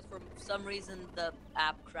 It's because for some reason the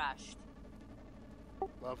app crashed.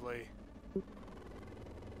 Lovely.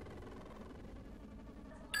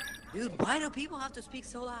 Dude, why do people have to speak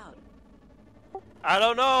so loud? I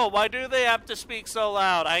don't know. Why do they have to speak so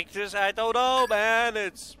loud? I don't know, man.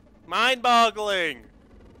 It's mind-boggling.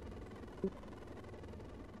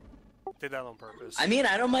 Did that on purpose. I mean,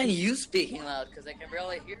 I don't mind you speaking loud because I can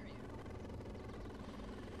barely hear you.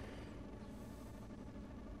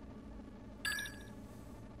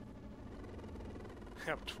 I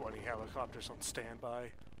have 20 helicopters on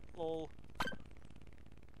standby. Lol.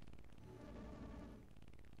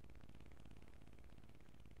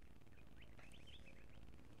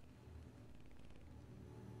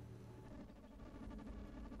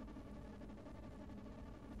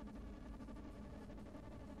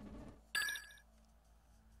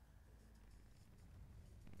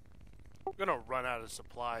 I'm gonna run out of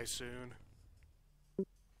supplies soon.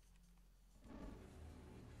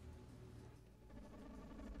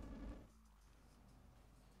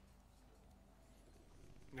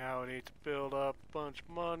 Now we need to build up a bunch of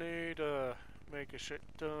money to make a shit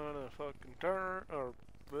ton of fucking turn or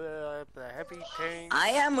the heavy tanks. I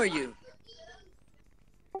am or you?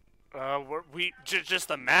 Just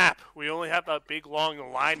the map. We only have that big long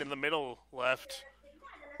line in the middle left.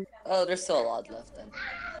 Oh, there's still a lot left then.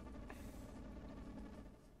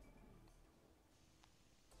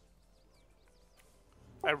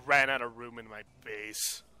 I ran out of room in my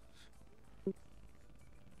base.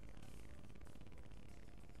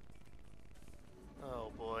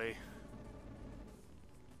 Oh boy.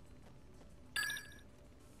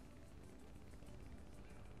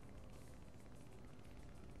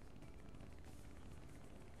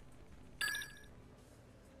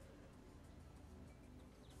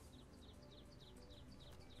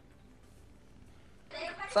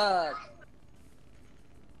 Fuck.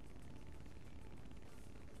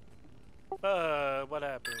 What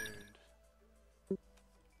happened?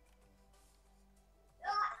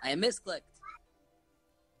 I misclicked.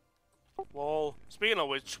 Well, speaking of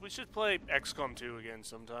which, we should play XCOM 2 again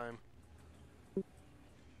sometime.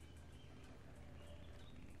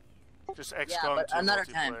 Just XCOM Yeah, but 2 another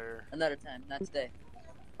time. multiplayer. Another time, not today.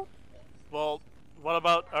 Well, what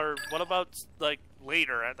about like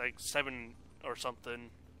later at like 7 or something?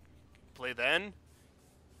 Play then?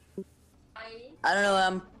 I don't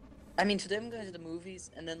know. I mean, today I'm going to the movies,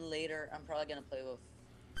 and then later I'm probably gonna play with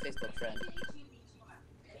Facebook friend,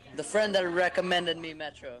 the friend that recommended me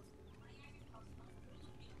Metro.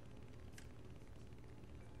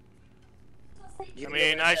 I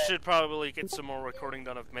mean, I should probably get some more recording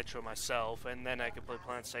done of Metro myself, and then I could play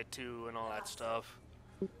Planet Side 2 and all that stuff.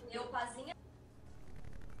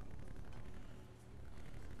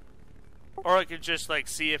 Or I could just like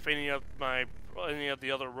see if any of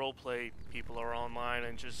the other roleplay people are online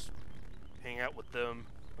and just hang out with them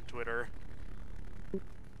on Twitter.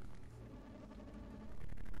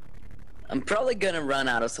 I'm probably gonna run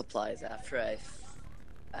out of supplies after I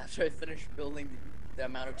finish building the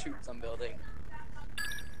amount of troops I'm building.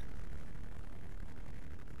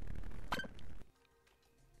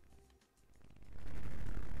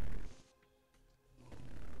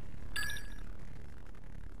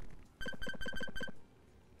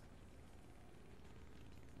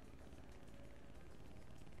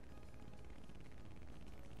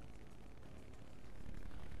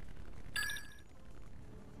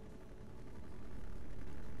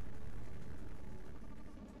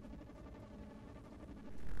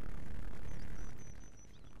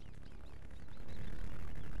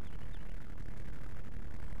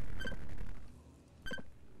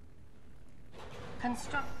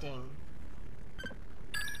 Constructing.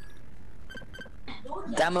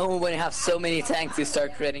 That moment when you have so many tanks, you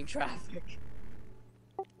start creating traffic.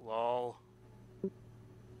 Lol.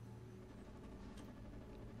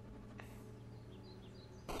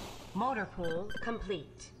 Motor pool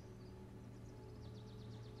complete.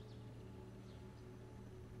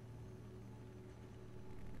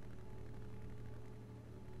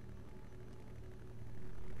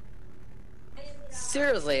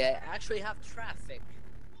 Seriously, I actually have traffic.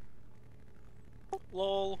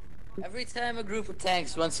 Lol. Every time a group of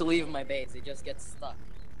tanks wants to leave my base, it just gets stuck.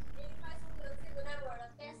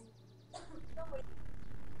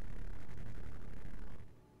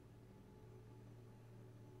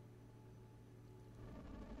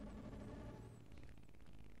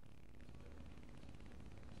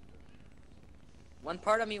 One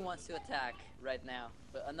part of me wants to attack right now,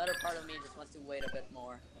 but another part of me just wants to wait a bit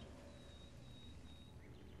more.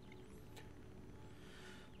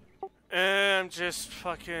 And just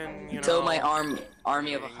fucking, you know. Until my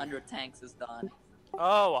army of 100 tanks is done.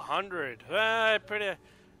 Oh, 100.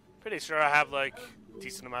 Pretty sure I have like a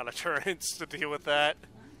decent amount of turrets to deal with that.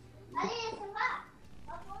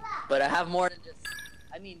 But I have more than just.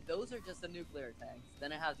 I mean, those are just the nuclear tanks.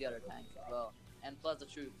 Then I have the other tanks as well, and plus the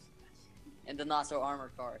troops, and the not so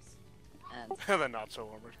armored cars, and The not so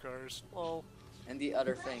armored cars. Lol. and the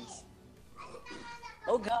other things.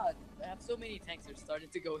 Oh god, I have so many tanks that are starting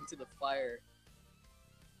to go into the fire.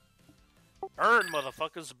 Burn,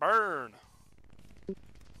 motherfuckers, burn!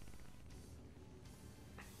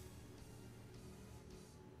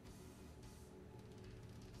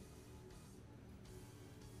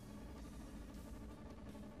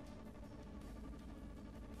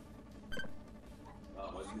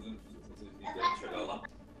 Ah, mas se vocês quiserem chegar lá.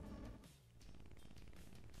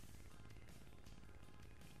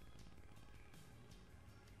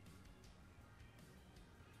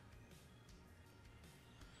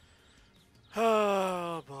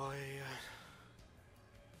 Oh boy.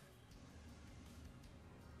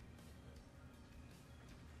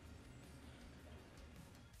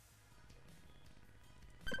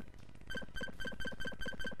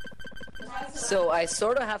 So I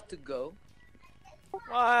sort of have to go.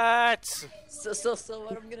 What? So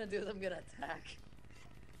what I'm gonna do is I'm gonna attack.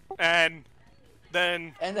 And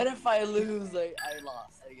then, And then if I lose, I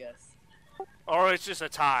lost, I guess. or it's just a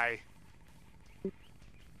tie.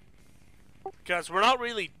 Because we're not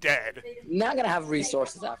really dead. I'm not gonna have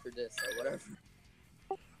resources after this or whatever.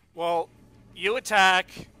 Well, you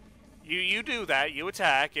attack. You do that. You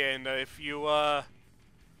attack, and if you Go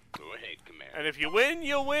ahead, Commander. and if you win,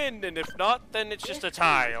 you win, and if not, then it's just a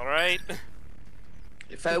tie. All right?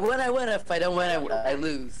 If I win, I win. If I don't win, I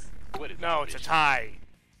lose. What is No, our it's a mission? tie.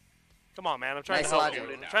 Come on, man. I'm trying Nice to help logic.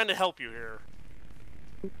 you. I'm trying to help you here.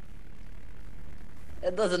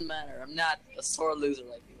 It doesn't matter. I'm not a sore loser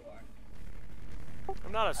like you are.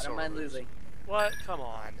 I'm not a I sore don't mind loser. losing. What? Come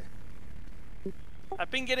on.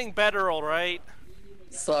 I've been getting better, all right?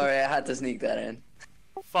 Sorry, I had to sneak that in.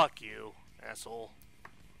 Fuck you, asshole.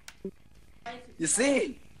 You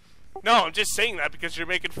see? No, I'm just saying that because you're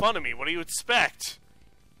making fun of me. What do you expect?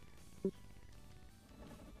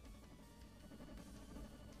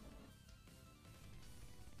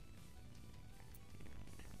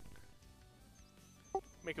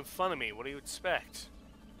 Making fun of me. What do you expect?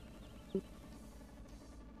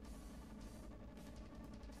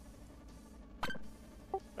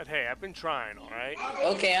 But hey, I've been trying, alright?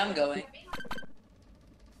 Okay, I'm going.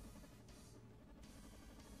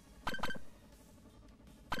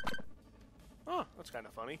 Oh, that's kind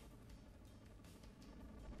of funny.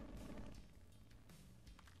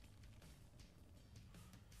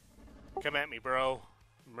 Come at me, bro.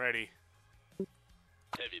 I'm ready.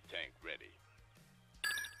 Heavy tank ready.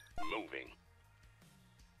 Moving.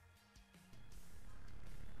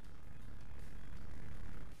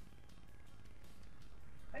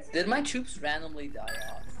 Did my troops randomly die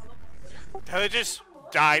off? They just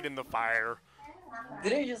died in the fire.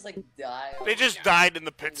 Did they just like die? They just died in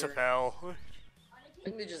the pits of hell. I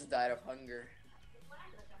think they just died of hunger.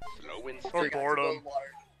 Slow and Or They got boredom. cold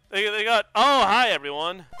water. They got... Oh, hi,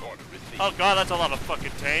 everyone. order received. Oh, God, that's a lot of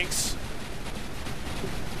fucking tanks.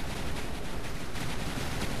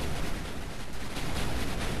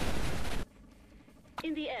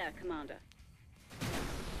 In the air, Commander.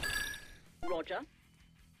 Roger.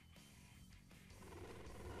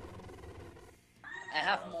 I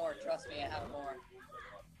have more. Trust me, I have more.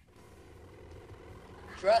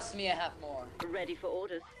 Trust me, I have more. Ready for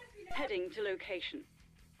orders. Heading to location.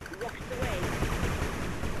 Rockets away.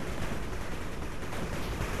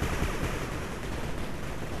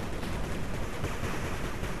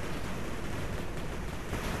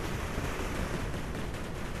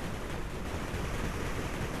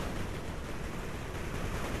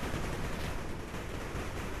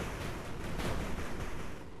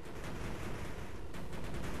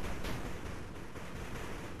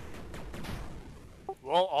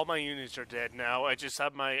 Well, all my units are dead now. I just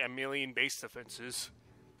have my 1,000,000 base defenses.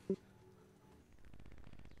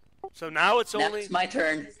 So now it's Now only... it's my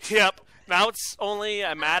turn. Yep. Now it's only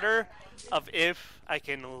a matter of if I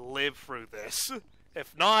can live through this.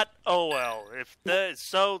 If not, oh well. If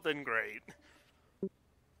so, then great.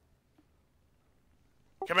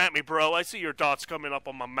 Come at me, bro. I see your dots coming up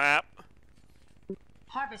on my map.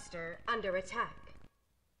 Harvester under attack.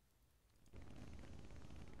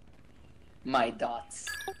 My dots.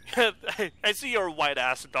 I see your white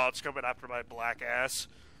ass dots coming after my black ass.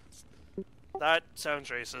 That sounds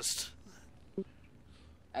racist.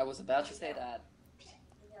 I was about to say that.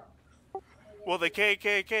 Well, the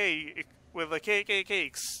KKK's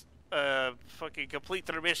fucking complete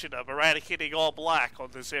their mission of eradicating all black on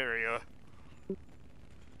this area.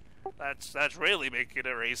 That's really making it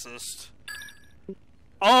racist.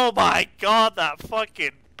 Oh my God, that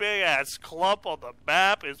fucking big ass clump on the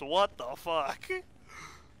map is what the fuck?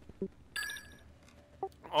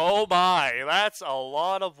 Oh my, that's a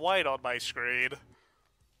lot of white on my screen.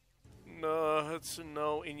 No, that's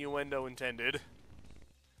no innuendo intended.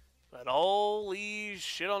 But holy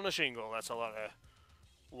shit on the shingle, that's a lot of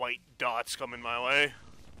white dots coming my way.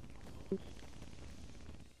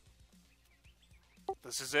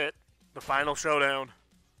 This is it, the final showdown.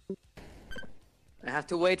 I have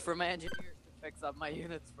to wait for my engineers to fix up my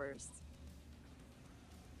units first.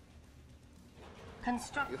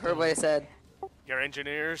 Constructing. You heard what I said? Your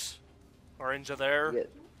engineers are into there. Yeah.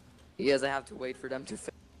 Yes, I have to wait for them to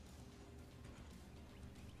fix.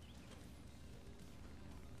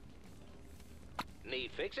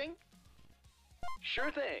 Need fixing?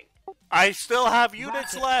 Sure thing. I still have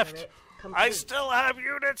units Rocket left. turret I complete. still have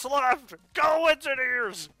units left. Go,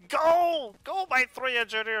 engineers. Go. Go, my 3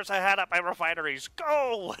 engineers I had at my refineries.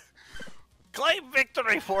 Go. Claim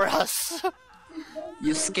victory for us.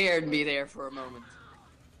 You scared me there for a moment.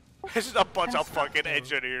 This is a bunch of fucking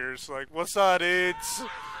engineers. Like, what's up, dudes?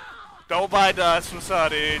 Don't mind us. What's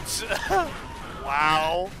up, dudes?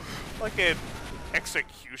 Wow. Fucking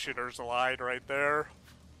executioner's line right there.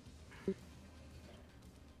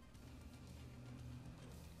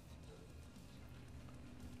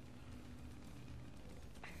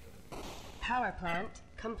 Power plant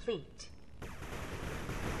complete.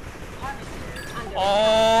 Harvester under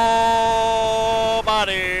Oh,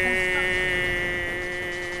 buddy!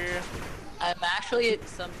 I'm actually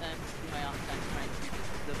sometimes in my off time trying to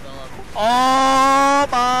develop. Oh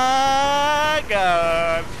my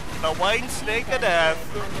god! The white snake of death.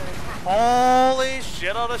 Holy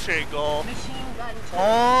shit on a shingle. machine gun turret.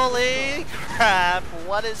 Holy crap,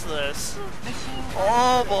 what is this? Machine gun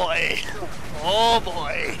Oh boy. Oh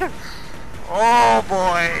boy. Oh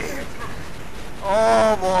boy.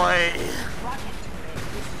 Oh boy. rocket turret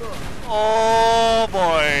destroyed. Oh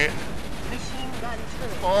boy. Machine gun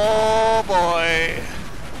turret. Oh boy.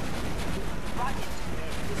 Rocket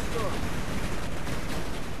turret destroyed.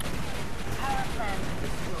 Power plant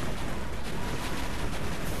destroyed.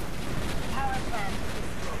 Power plant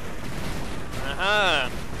destroyed. Uh-huh.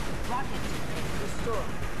 Rocket turret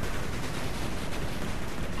destroyed.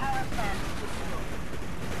 Power plant destroyed.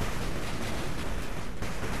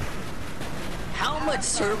 How much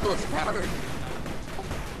surplus power?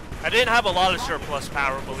 I didn't have a lot of surplus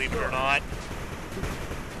power, believe it or not.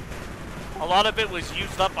 A lot of it was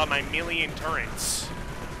used up on my million turrets.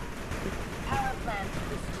 Power plant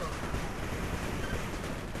destroyed.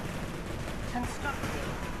 Constructing.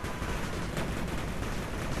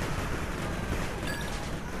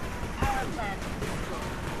 Power plant destroyed.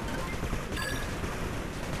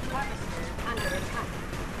 Harvester under attack.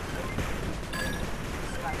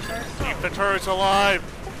 Structure Keep sold. the turrets alive!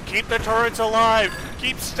 Keep the turrets alive!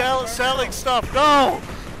 Keep selling stuff! Go!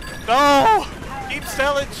 Go! Keep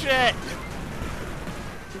selling shit!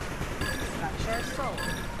 Structure sold.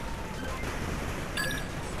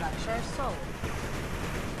 Structure sold.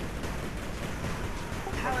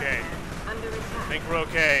 Power Okay. plant under I attack. think we're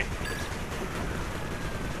okay.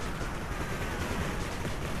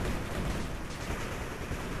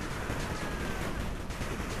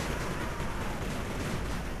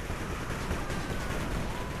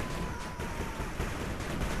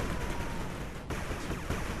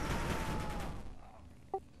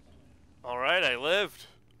 Alright, I lived.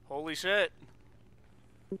 Holy shit.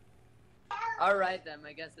 Alright then,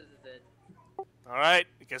 I guess this is it. Alright,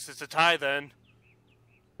 I guess it's a tie then.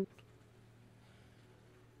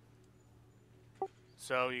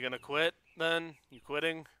 So, you gonna quit then? You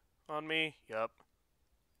quitting on me? Yup.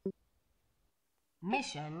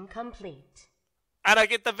 Mission complete. And I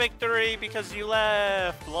get the victory because you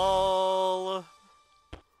left! LOL.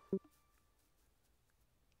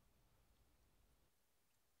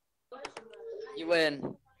 You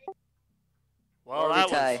win. Well, Or we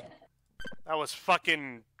tie. that was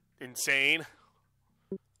fucking insane.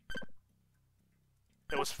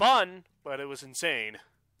 It was fun, but it was insane.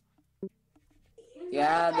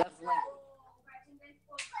 Yeah, definitely.